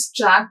have to just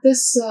track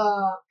this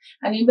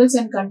enables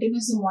and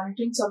continues the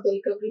monitoring of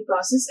the recovery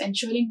process,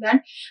 ensuring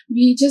that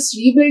we just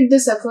rebuild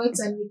these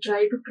efforts and we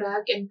try to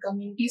track and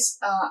communities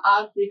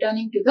are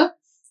returning to the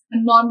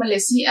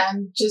normalcy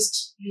and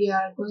just we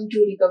are going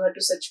to recover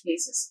to such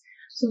places.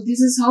 So this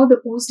is how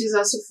the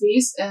post-disaster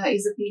phase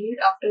is a period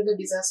after the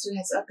disaster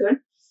has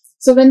occurred.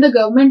 So when the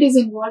government is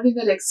involved in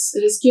the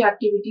rescue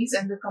activities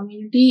and the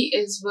community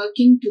is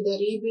working to the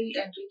rebuild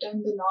and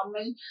return the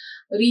normal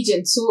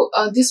region, so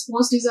this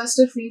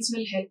post-disaster phase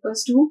will help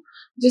us to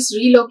just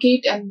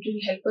relocate and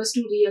will help us to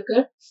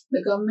reoccur.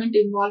 The government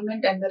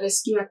involvement and the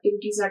rescue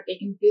activities are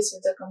taking place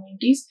with the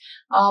communities,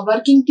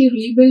 working to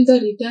rebuild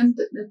the return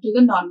to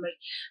the normal.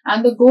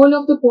 And the goal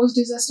of the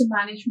post-disaster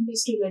management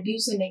is to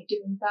reduce the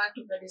negative impact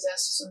of the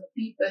disasters on the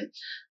people,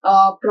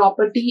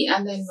 property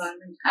and the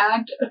environment,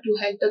 and to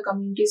help the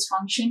communities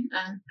function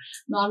and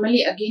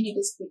normally again it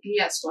is quickly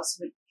as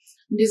possible.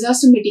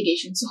 Disaster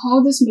mitigation. So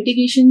how this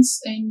mitigation,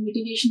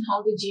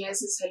 how the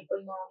GIS is helpful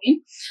now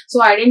again.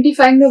 So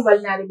identifying the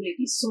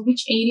vulnerabilities. So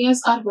which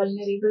areas are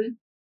vulnerable?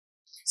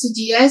 So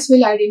GIS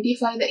will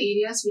identify the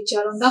areas which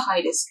are on the high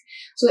risk.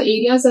 So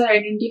areas are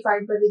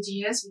identified by the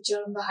GIS which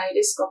are on the high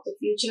risk of the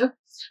future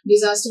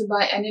disaster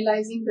by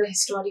analyzing the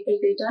historical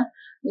data,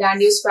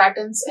 land use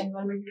patterns,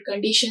 environmental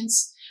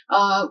conditions.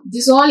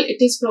 This all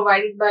it is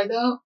provided by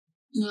the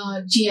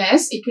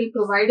GIS. It will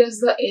provide us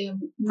the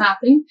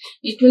mapping.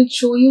 It will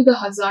show you the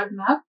hazard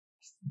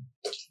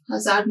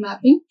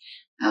mapping,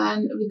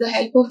 and with the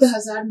help of the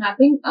hazard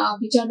mapping,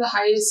 which are the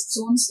high risk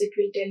zones, it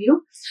will tell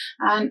you,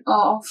 and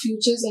of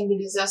futures and the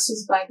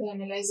disasters by the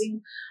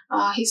analyzing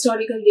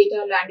historical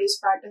data, land use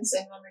patterns,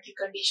 environmental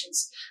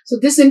conditions. So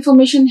this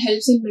information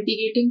helps in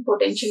mitigating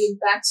potential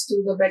impacts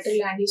through the better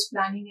land use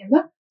planning and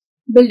the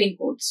building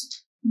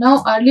codes.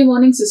 Now, early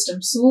warning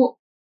system. So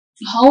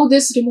how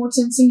this remote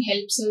sensing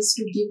helps us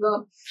to give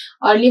a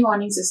early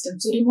warning system.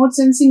 So remote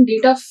sensing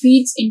data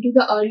feeds into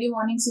the early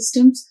warning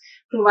systems,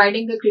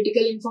 providing the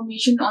critical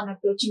information on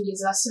approaching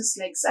disasters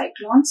like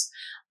cyclones,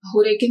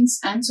 hurricanes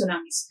and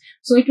tsunamis.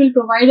 So it will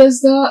provide us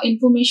the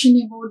information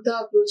about the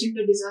approaching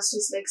the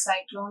disasters like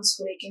cyclones,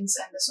 hurricanes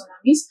and the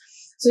tsunamis.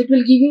 So it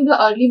will give you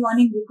the early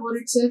warning before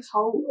itself,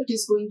 how it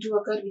is going to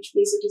occur, which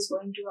place it is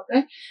going to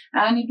occur,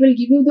 and it will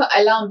give you the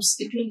alarms.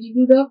 It will give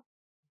you the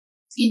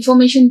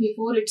information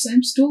before it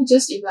sends to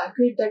just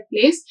evacuate that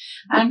place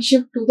and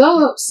shift to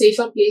the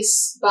safer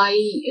place by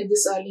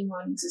this early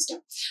warning system.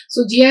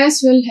 So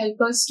GIS will help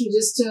us to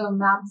just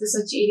map the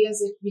such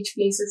areas at which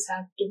places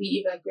have to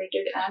be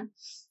evacuated and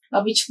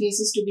which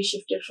places to be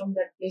shifted from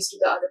that place to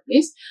the other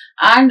place.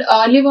 And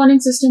early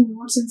warning system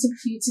remote sensing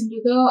feeds into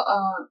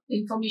the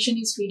information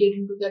is feeded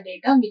into the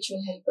data, which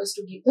will help us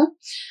to give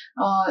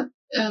the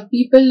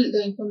people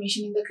the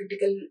information in the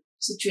critical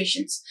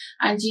situations,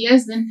 and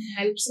GIS then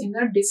helps in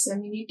the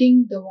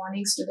disseminating the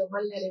warnings to the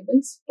vulnerable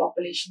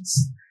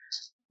populations.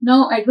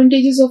 Now,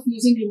 advantages of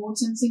using remote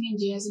sensing and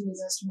GIS in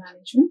disaster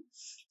management.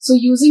 So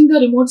using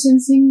the remote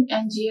sensing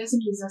and GIS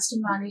in disaster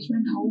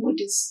management, how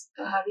it is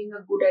having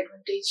a good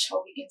advantage,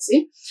 how we can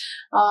say.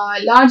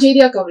 Large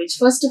area coverage.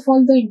 First of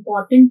all, the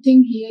important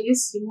thing here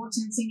is remote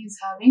sensing is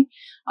having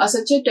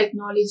such a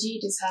technology,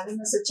 it is having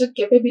such a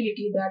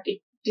capability that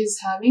it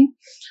is having,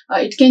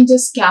 it can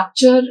just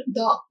capture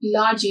the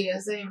large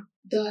areas,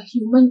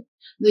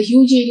 the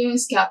huge area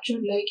is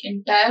captured, like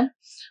entire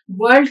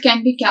world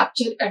can be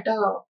captured at a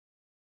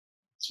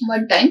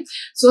one time.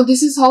 So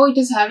this is how it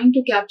is having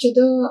to capture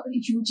the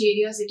huge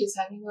areas. It is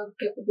having a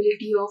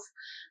capability of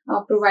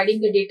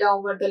providing the data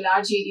over the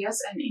large areas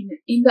and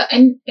in the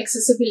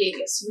inaccessible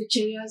areas, which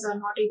areas are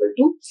not able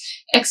to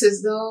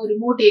access, the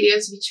remote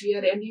areas which we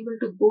are unable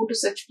to go to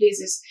such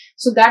places.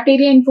 So that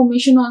area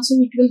information also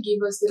it will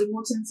give us, the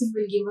remote sensing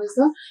will give us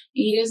the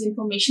areas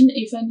information.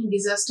 If any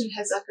disaster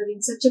has occurred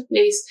in such a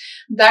place,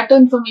 that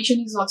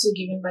information is also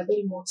given by the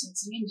remote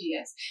sensing and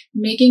GIS,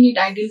 making it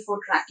ideal for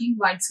tracking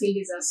wide-scale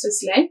disasters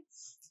like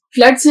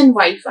floods and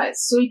wildfires.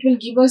 So it will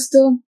give us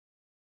the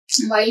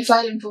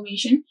wildfire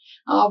information,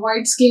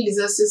 wide-scale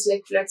disasters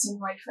like floods and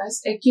wildfires,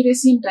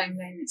 accuracy and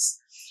timeliness.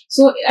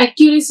 So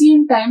accuracy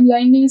and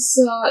timeliness,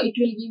 it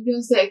will give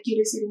us the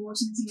accuracy. Remote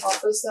sensing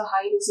offers the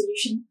high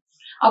resolution,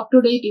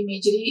 up-to-date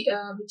imagery,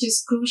 which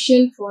is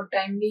crucial for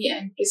timely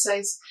and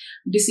precise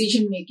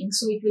decision making.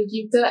 So it will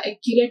give the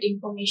accurate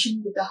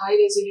information with the high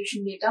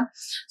resolution data.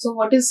 So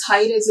what is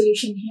high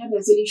resolution here?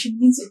 Resolution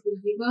means it will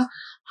give a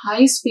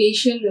high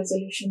spatial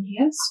resolution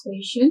here,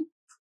 spatial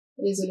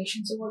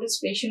resolution. So what is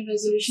spatial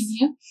resolution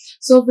here?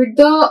 So with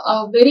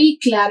the very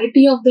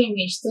clarity of the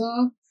image,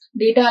 the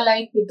data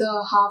like with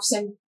the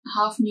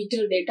half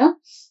meter data,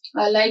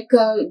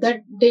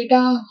 that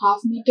data half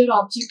meter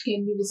object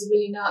can be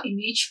visible in our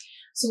image.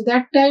 So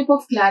that type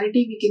of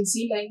clarity we can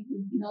see, like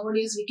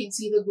nowadays we can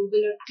see the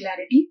Google Earth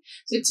clarity.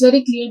 So it's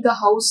very clear, the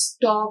house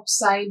top,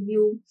 side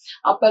view,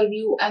 upper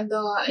view, and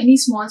the any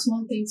small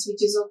things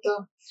which is of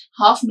the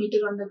half meter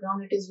on the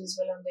ground, it is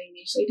visible on the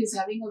image. So it is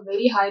having a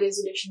very high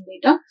resolution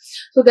data.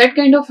 So that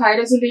kind of high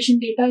resolution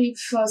data, if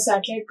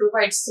satellite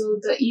provides, so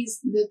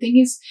the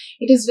thing is,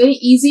 it is very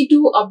easy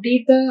to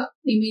update the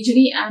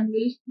imagery and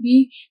will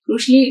be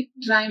crucially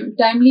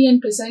timely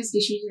and precise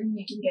decision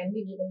making can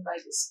be given by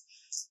this.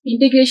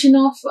 Integration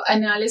of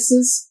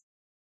analysis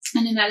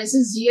and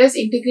analysis. GIS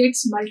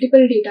integrates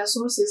multiple data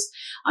sources,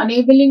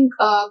 enabling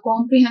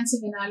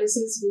comprehensive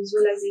analysis,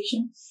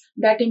 visualization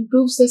that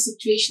improves the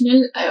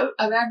situational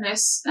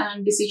awareness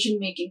and decision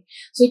making.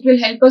 So it will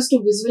help us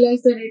to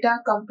visualize the data,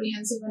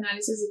 comprehensive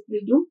analysis it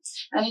will do,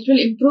 and it will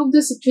improve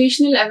the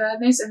situational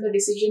awareness and the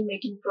decision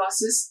making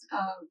process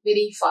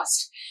very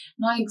fast.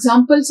 Now,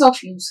 examples of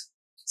use.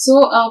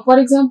 So, for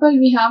example,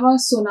 we have a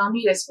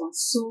tsunami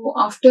response. So,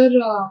 after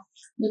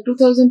the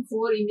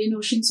 2004 Indian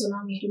Ocean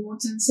tsunami,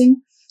 remote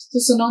sensing. So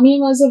tsunami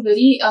was a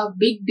very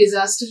big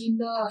disaster in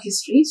the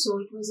history. So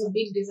it was a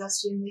big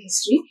disaster in the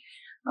history,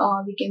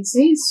 we can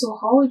say. So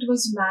how it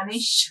was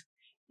managed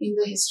in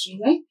the history,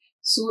 right?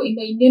 So in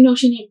the Indian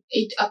Ocean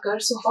it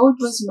occurred. So how it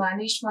was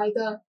managed by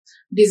the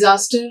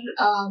disaster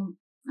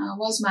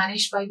was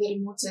managed by the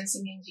remote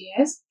sensing and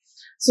GIS.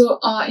 So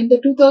in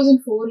the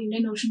 2004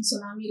 Indian Ocean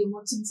tsunami,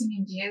 remote sensing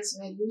and GIS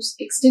were used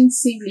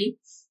extensively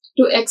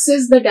to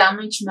access the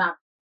damage map,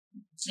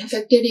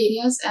 affected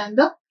areas, and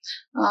the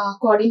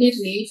coordinate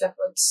relief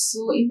efforts.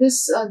 So in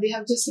this, they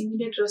have just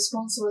immediate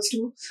response was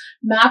to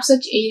map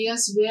such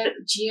areas where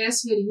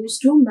GIS were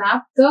used to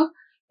map the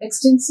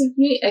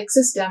extensively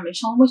excess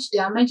damage, how much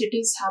damage it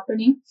is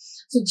happening.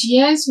 So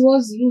GIS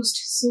was used,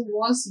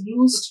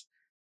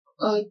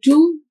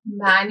 to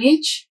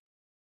manage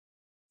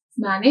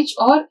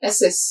or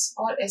assess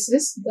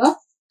the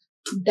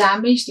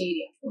damaged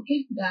area.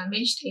 Okay,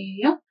 damaged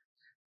area,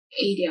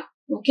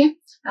 okay,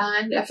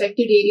 and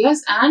affected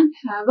areas, and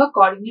have a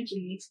coordinate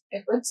relief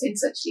efforts in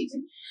such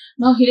region.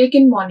 Now,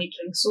 hurricane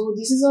monitoring. So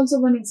this is also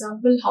one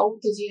example how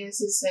the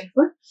GIS is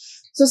helpful.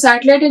 So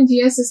satellite and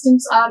GIS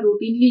systems are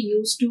routinely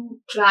used to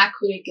track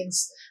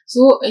hurricanes.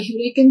 So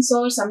hurricanes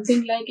or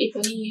something like if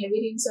any heavy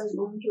rains are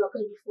going to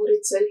occur before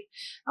itself,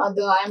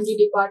 the the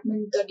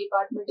department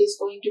is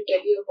going to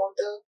tell you about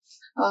the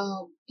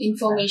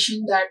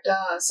information that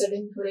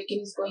sudden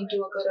hurricane is going to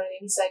occur or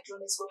any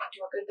cyclone is going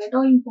to occur. That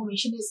all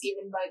information is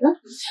given by the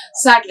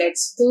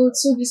satellites.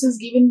 So this is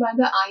given by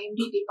the IMD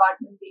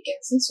department, we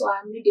can say. So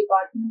IMD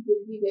department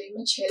will be very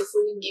much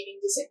helpful in giving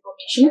this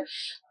information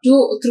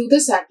through the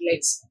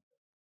satellites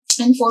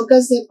and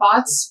forecast their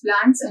paths,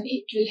 plans, and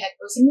it will help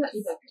us in the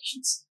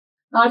evacuations.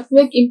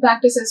 Earthquake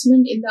impact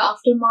assessment. In the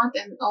aftermath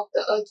and of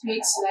the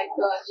earthquakes, like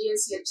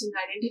GIS helps in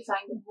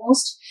identifying the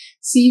most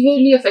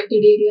severely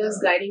affected areas,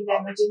 guiding the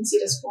emergency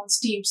response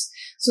teams.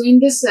 So in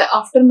this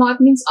aftermath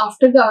means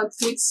after the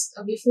earthquakes,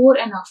 before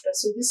and after.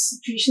 So this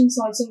situations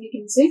also we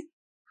can say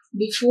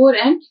before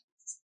and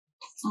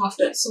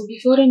after. So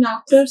before and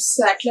after,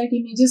 satellite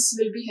images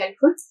will be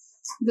helpful.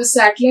 The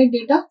satellite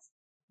data,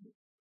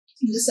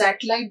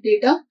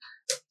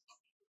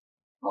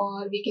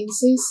 or we can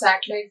say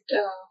satellite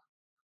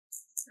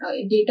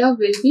data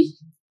will be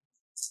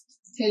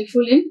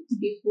helpful in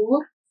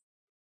before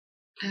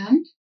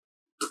and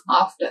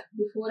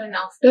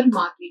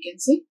aftermath, we can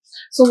say.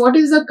 So what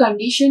is the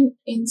condition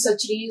in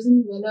such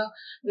region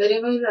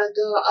wherever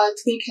the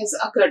earthquake has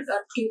occurred,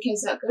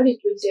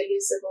 it will tell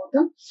us about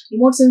the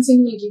remote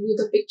sensing will give you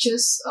the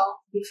pictures of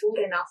before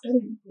and after,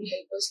 and it will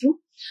help us to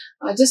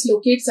just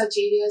locate such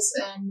areas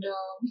and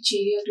which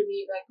area to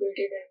be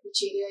evacuated and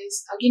which area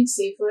is again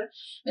safer.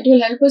 It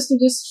will help us to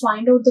just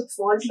find out the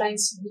fault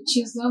lines, which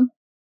is the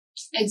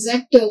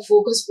exact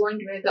focus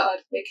point where the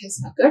earthquake has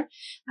occurred,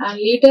 and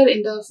later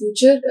in the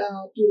future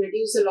to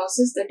reduce the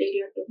losses, that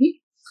area to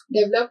be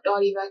developed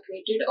or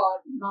evacuated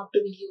or not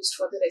to be used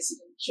for the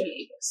residential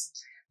areas.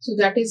 So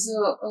that is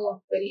a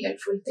very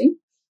helpful thing.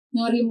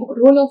 Now,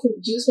 role of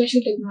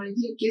geospatial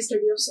technology, a case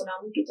study of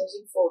tsunami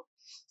 2004.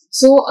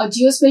 So a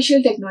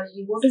geospatial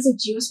technology, what is a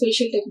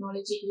geospatial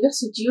technology here?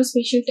 So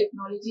geospatial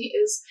technology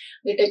is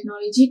the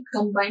technology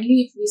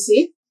combinedly,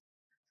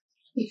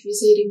 if we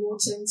say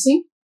remote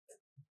sensing,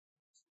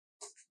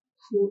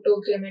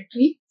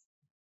 photogrammetry,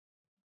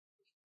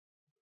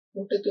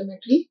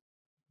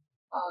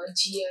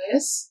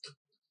 GIS,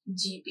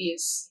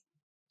 GPS.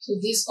 So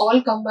these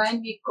all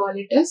combined, we call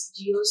it as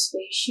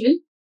geospatial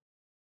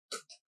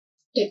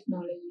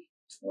technology.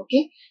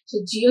 Okay,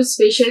 so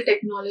geospatial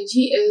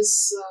technology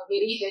is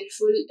very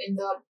helpful in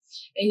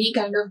any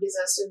kind of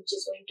disaster which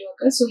is going to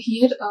occur. So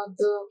here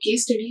the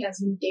case study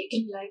has been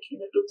taken, like in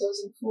the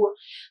 2004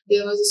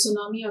 there was a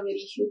tsunami, a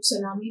very huge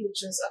tsunami which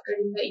was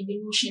occurred in the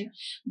Indian Ocean,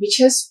 which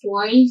has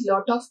spoiled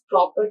lot of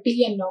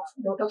property and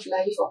lot of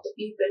life of the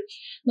people.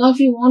 Now if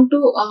you want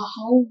to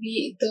how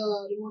the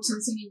remote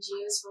sensing in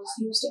GIS was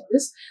used in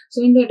this,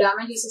 so in the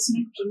damage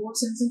assessment, remote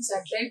sensing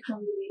satellite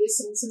from the various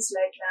sensors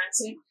like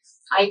Landsat,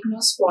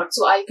 ICNOS spot.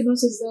 So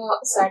ICNOS is the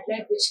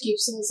satellite which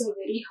gives us a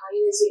very high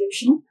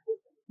resolution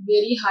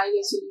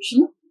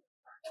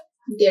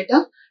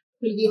data,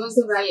 will give us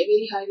the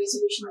very high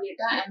resolution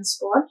data, and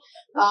spot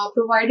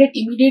provided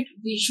immediate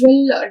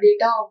visual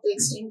data of the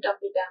extent of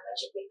the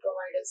damage. It will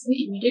provide us the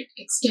immediate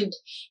extent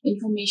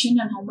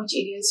information and how much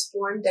area is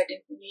spoiled. That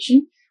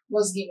information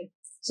was given.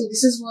 So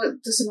this is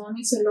what the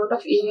tsunamis, a lot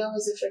of area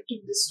was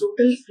affected. This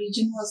total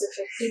region was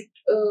affected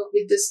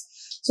with this.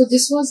 So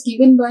this was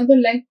given by the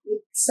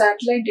with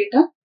satellite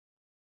data.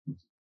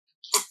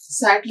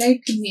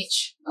 satellite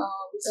image.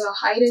 With a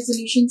high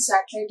resolution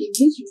satellite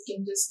image, you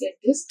can just get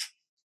this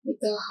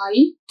with a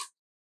high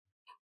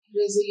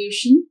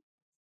resolution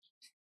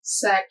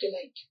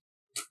satellite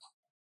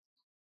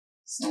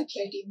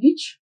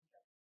image,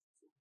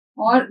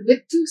 or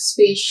with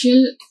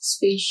spatial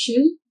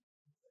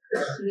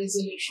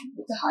resolution,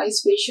 with a high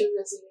spatial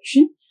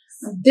resolution.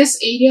 These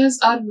areas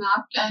are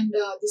mapped, and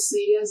these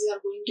areas are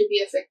going to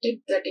be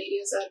affected. That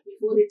areas are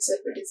before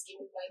itself it is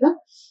given by the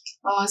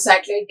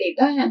satellite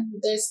data, and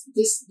this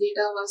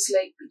data was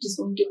like it is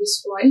going to be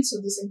spoiled,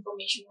 so this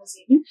information was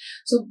given.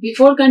 So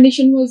before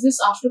condition was this,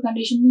 after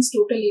condition means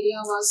total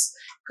area was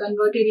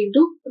converted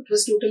into, it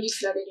was totally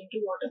flooded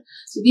into water.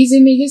 So these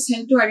images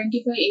help to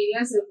identify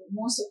areas that were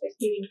most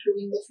affected,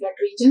 including the flood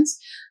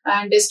regions,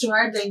 and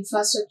destroyed the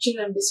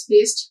infrastructure and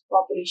displaced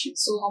population.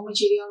 So how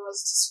much area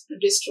was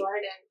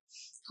destroyed and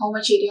how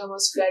much area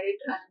was flooded,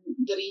 and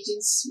the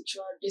regions which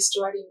were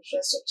destroyed in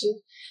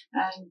infrastructure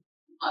and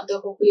the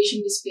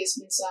population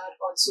displacements are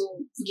also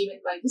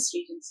given by these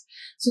regions.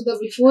 So the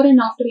before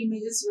and after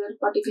images were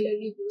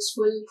particularly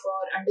useful for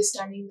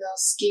understanding the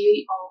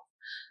scale of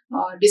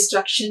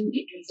destruction.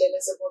 It will tell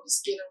us about the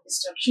scale of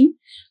destruction.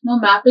 Now,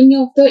 mapping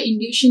of the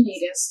induction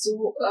areas.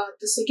 So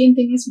the second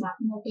thing is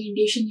mapping of the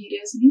induction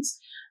areas means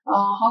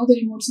how the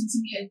remote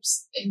sensing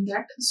helps in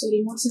that. So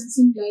remote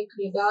sensing like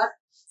radar,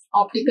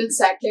 optical,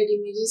 satellite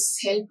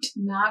images helped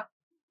map.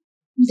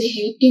 They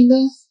helped in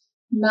the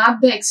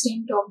map the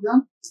extent of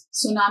the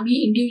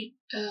tsunami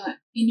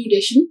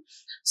inundation.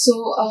 So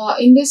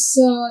in this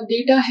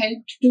data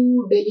helped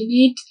to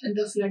delineate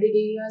the flooded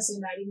areas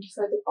and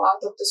identify the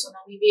path of the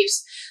tsunami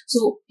waves.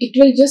 So it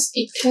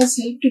has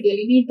helped to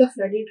delineate the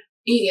flooded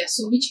area.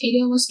 So which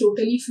area was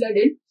totally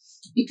flooded,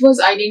 it was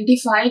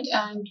identified,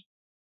 and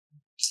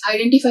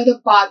identify the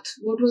path.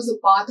 What was the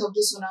path of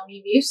the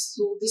tsunami waves?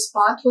 So this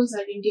path was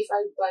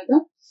identified by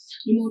the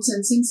remote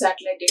sensing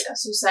satellite data.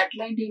 So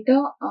satellite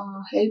data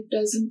helped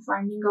us in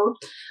finding out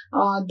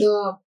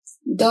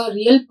the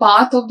real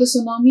path of the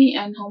tsunami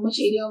and how much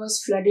area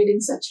was flooded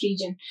in such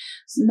region.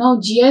 So now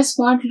GIS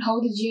part, how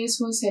the GIS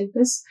was help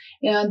us.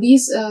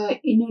 These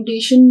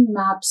inundation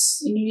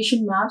maps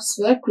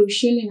were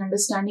crucial in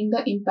understanding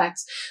the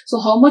impacts.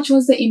 So how much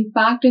was the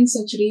impact in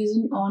such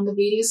region on the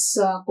various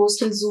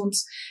coastal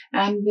zones,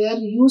 and were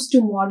used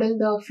to model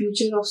the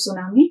future of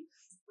tsunami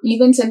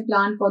events and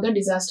plan for the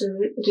disaster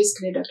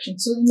risk reduction.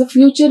 So in the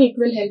future, it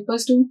will help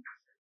us to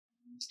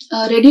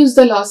reduce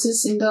the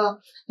losses in the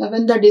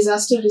when the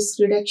disaster risk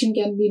reduction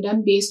can be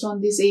done based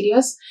on these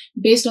areas,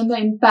 based on the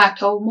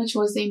impact, how much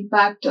was the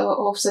impact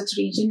of such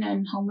region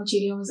and how much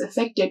area was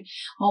affected,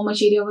 how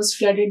much area was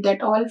flooded.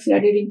 That all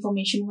flooded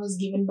information was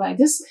given by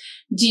this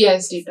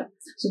GIS data.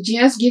 So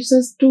GIS gives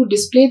us to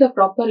display the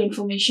proper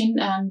information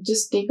and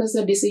just take us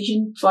the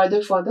decision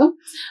further for the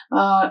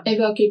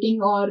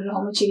evacuating or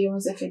how much area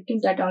was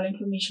affected. That all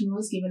information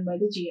was given by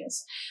the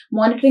GIS.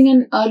 Monitoring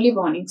and early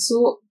warning.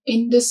 So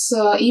in this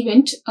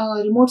event,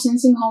 remote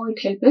sensing, how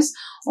it helps us,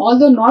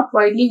 although not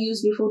widely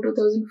used before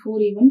 2004,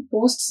 even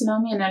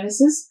post-tsunami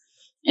analysis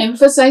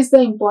emphasize the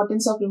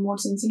importance of remote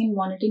sensing in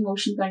monitoring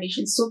ocean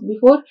conditions. So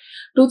before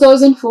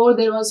 2004,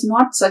 there was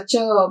not such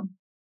a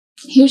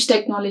huge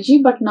technology,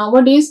 but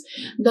nowadays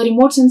the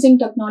remote sensing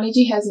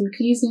technology has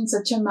increased in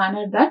such a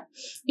manner that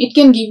it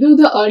can give you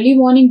the early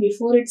warning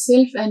before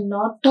itself, and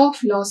lot of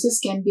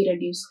losses can be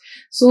reduced.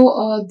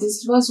 So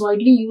this was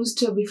widely used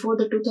before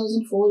the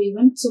 2004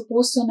 event. So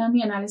post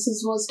tsunami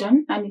analysis was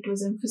done, and it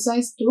was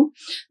emphasized to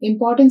the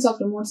importance of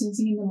remote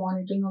sensing in the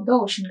monitoring of the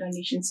ocean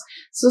conditions.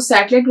 So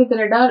satellite with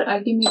radar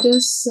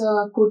altimeters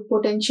could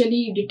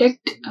potentially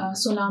detect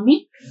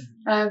tsunami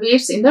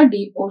waves in the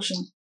deep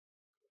ocean.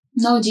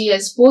 Now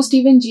GIS,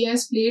 post-event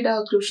GIS played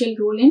a crucial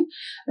role in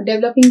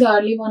developing the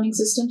early warning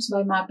systems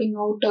by mapping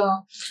out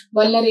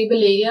vulnerable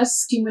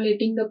areas,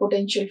 stimulating the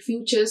potential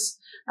futures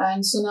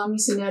and tsunami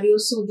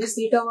scenarios. So this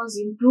data was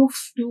improved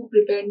to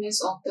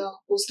preparedness of the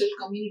coastal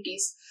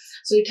communities.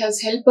 So it has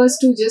helped us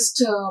to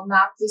just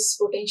map this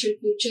potential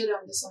future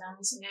and the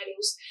tsunami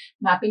scenarios,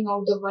 mapping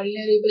out the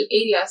vulnerable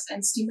areas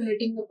and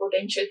stimulating the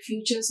potential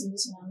futures in the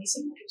tsunami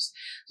scenarios.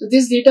 So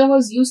this data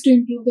was used to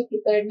improve the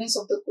preparedness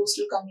of the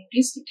coastal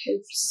communities. It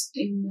helps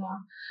in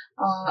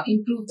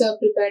improve the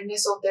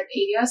preparedness of that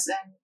areas,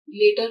 and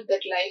later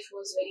that life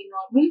was very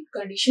normal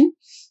condition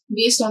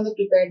based on the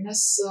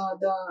preparedness.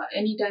 The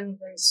anytime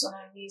when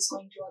tsunami is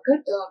going to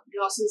occur, the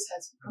losses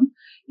has become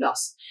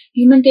loss.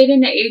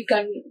 Humanitarian aid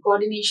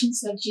coordinations,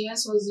 that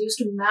GIS was used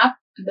to map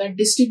the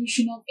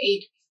distribution of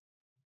aid.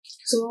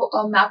 So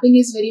mapping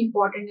is very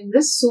important in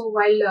this. So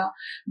while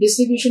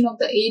distribution of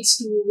the aids,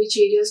 to which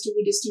areas to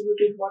be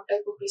distributed, what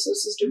type of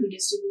resources to be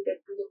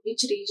distributed to the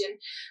which region,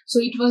 so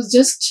it was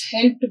just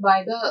helped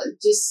by the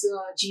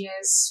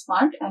GIS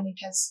part, and it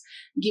has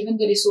given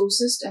the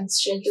resources and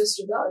shelters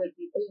to the other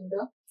people in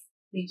the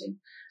region.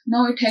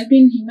 Now it helped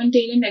in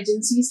humanitarian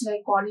agencies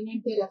like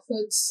coordinate their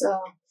efforts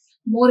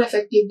more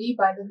effectively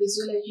by the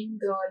visualizing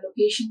the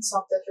locations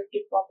of the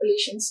affected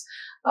populations,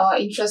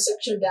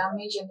 infrastructure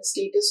damage, and the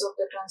status of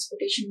the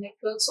transportation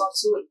networks.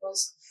 Also, it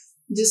was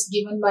just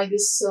given by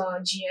this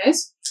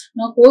GIS.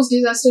 Now,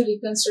 post-disaster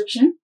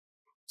reconstruction,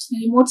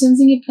 remote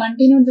sensing, it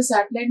continued the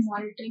satellite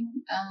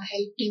monitoring,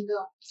 helped in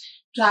the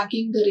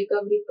tracking the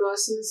recovery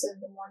process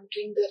and the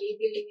monitoring the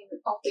rebuilding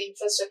of the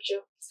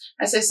infrastructure,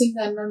 assessing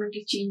the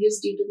environmental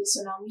changes due to the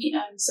tsunami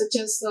and such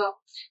as the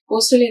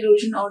coastal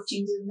erosion or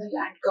changes in the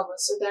land cover.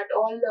 So that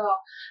all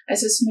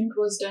assessment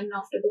was done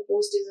after the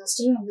post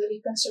disaster, and the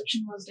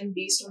reconstruction was done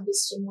based on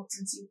this remote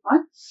sensing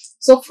part.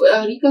 So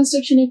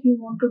reconstruction, if you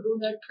want to do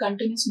that,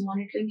 continuous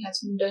monitoring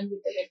has been done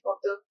with the help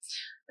of the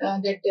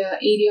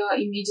area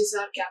images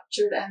are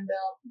captured, and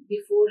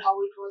before how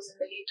it was and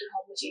the later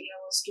how much area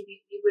was to be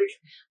rebuilt,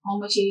 how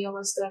much area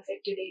was the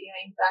affected area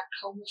impact,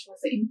 how much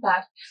was the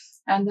impact,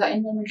 and the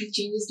environmental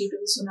changes due to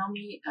the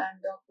tsunami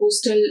and the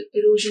coastal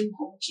erosion,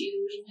 how much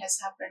erosion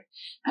has happened,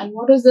 and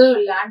what was the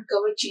land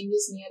cover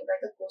changes nearby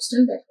the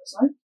coastal, that was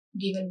all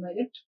given by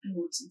that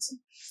remote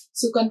sensing.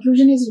 So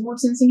conclusion is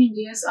remote sensing and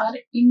GIS are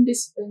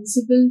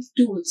indispensable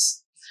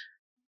tools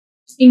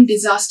in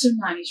disaster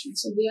management.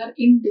 So they are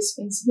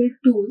indispensable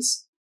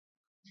tools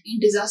in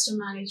disaster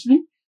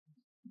management,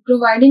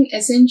 providing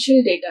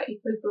essential data.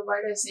 It will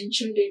provide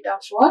essential data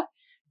for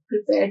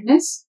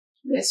preparedness,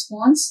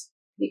 response,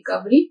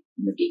 recovery,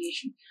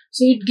 mitigation.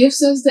 So it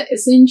gives us the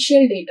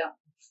essential data.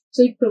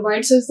 So it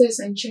provides us the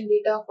essential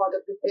data for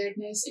the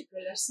preparedness. It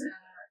will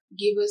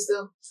give us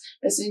the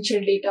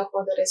essential data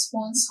for the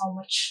response, how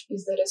much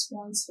is the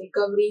response,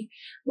 recovery,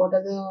 what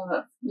are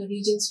the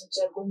regions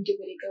which are going to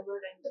be recovered,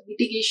 and the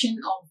mitigation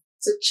of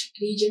such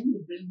region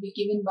will be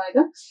given by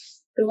the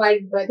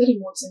provided by the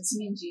remote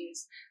sensing and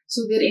GIS.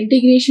 So their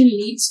integration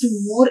leads to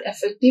more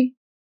effective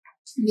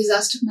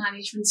disaster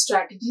management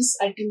strategies,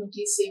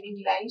 ultimately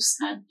saving lives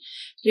and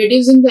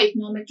reducing the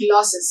economic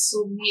losses.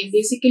 So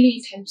basically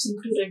it helps him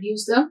to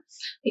reduce the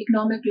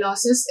economic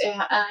losses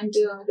and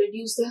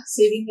reduce the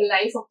saving the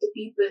life of the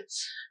people.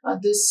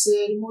 This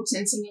remote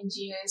sensing and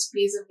GIS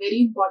plays a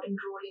very important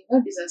role in the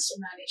disaster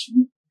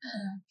management.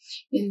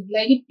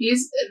 It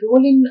plays a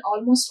role in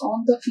almost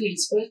all the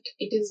fields, but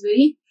it is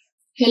very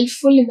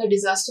helpful in the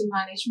disaster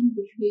management,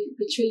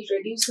 which will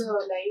reduce the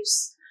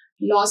lives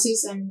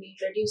losses and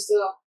will reduce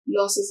the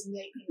losses in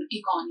the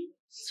economy.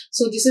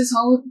 So this is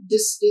how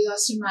this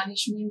disaster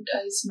management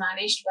is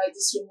managed by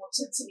this remote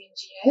sensing and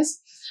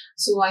GIS.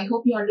 So I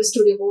hope you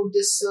understood about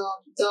this,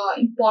 the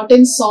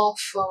importance of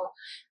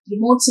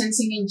remote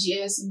sensing and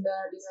GIS in the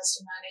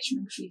disaster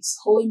management fields,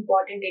 how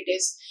important it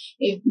is.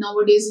 If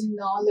nowadays in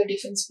all the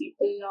defense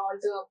people, all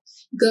the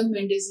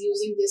government is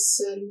using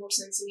this remote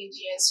sensing and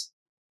GIS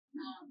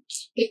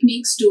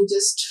techniques to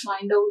just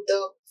find out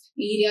the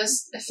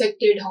areas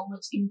affected, how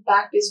much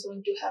impact is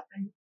going to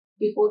happen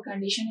before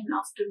condition and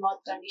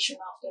aftermath condition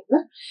after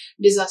the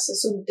disaster.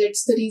 So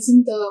that's the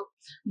reason the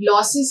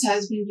losses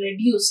has been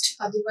reduced.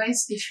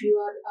 Otherwise, if you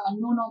are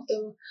unknown of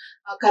the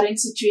current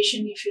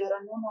situation, if you are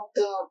unknown of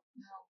the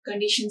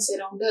conditions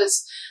around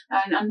us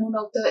and unknown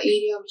of the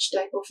area, which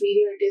type of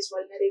area it is,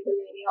 vulnerable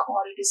area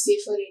or it is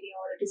safer area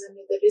or it is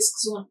under the risk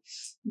zone,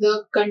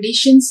 the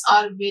conditions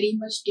are very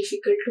much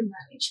difficult to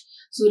manage.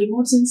 So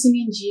remote sensing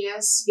and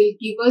GIS will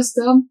give us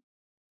the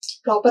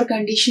proper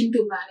condition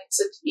to manage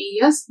such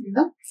areas in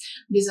the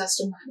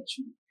disaster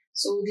management.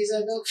 So these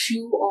are the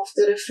few of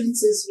the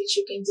references which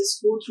you can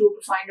just go through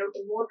to find out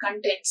the more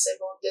contents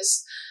about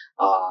this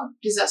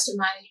disaster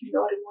management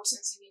or remote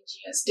sensing and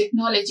GIS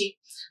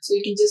technology. So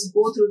you can just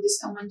go through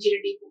this Amanji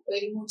Reddy book by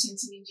Remote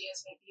Sensing and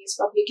GIS by PS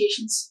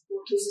Publications. Go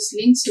through these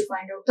links to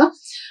find out the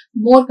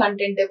more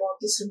content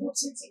about this remote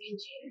sensing and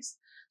GIS.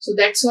 So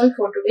that's all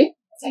for today.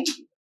 Thank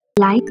you.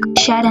 Like,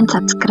 share and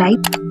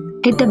subscribe.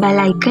 Hit the bell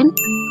icon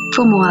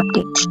for more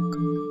updates.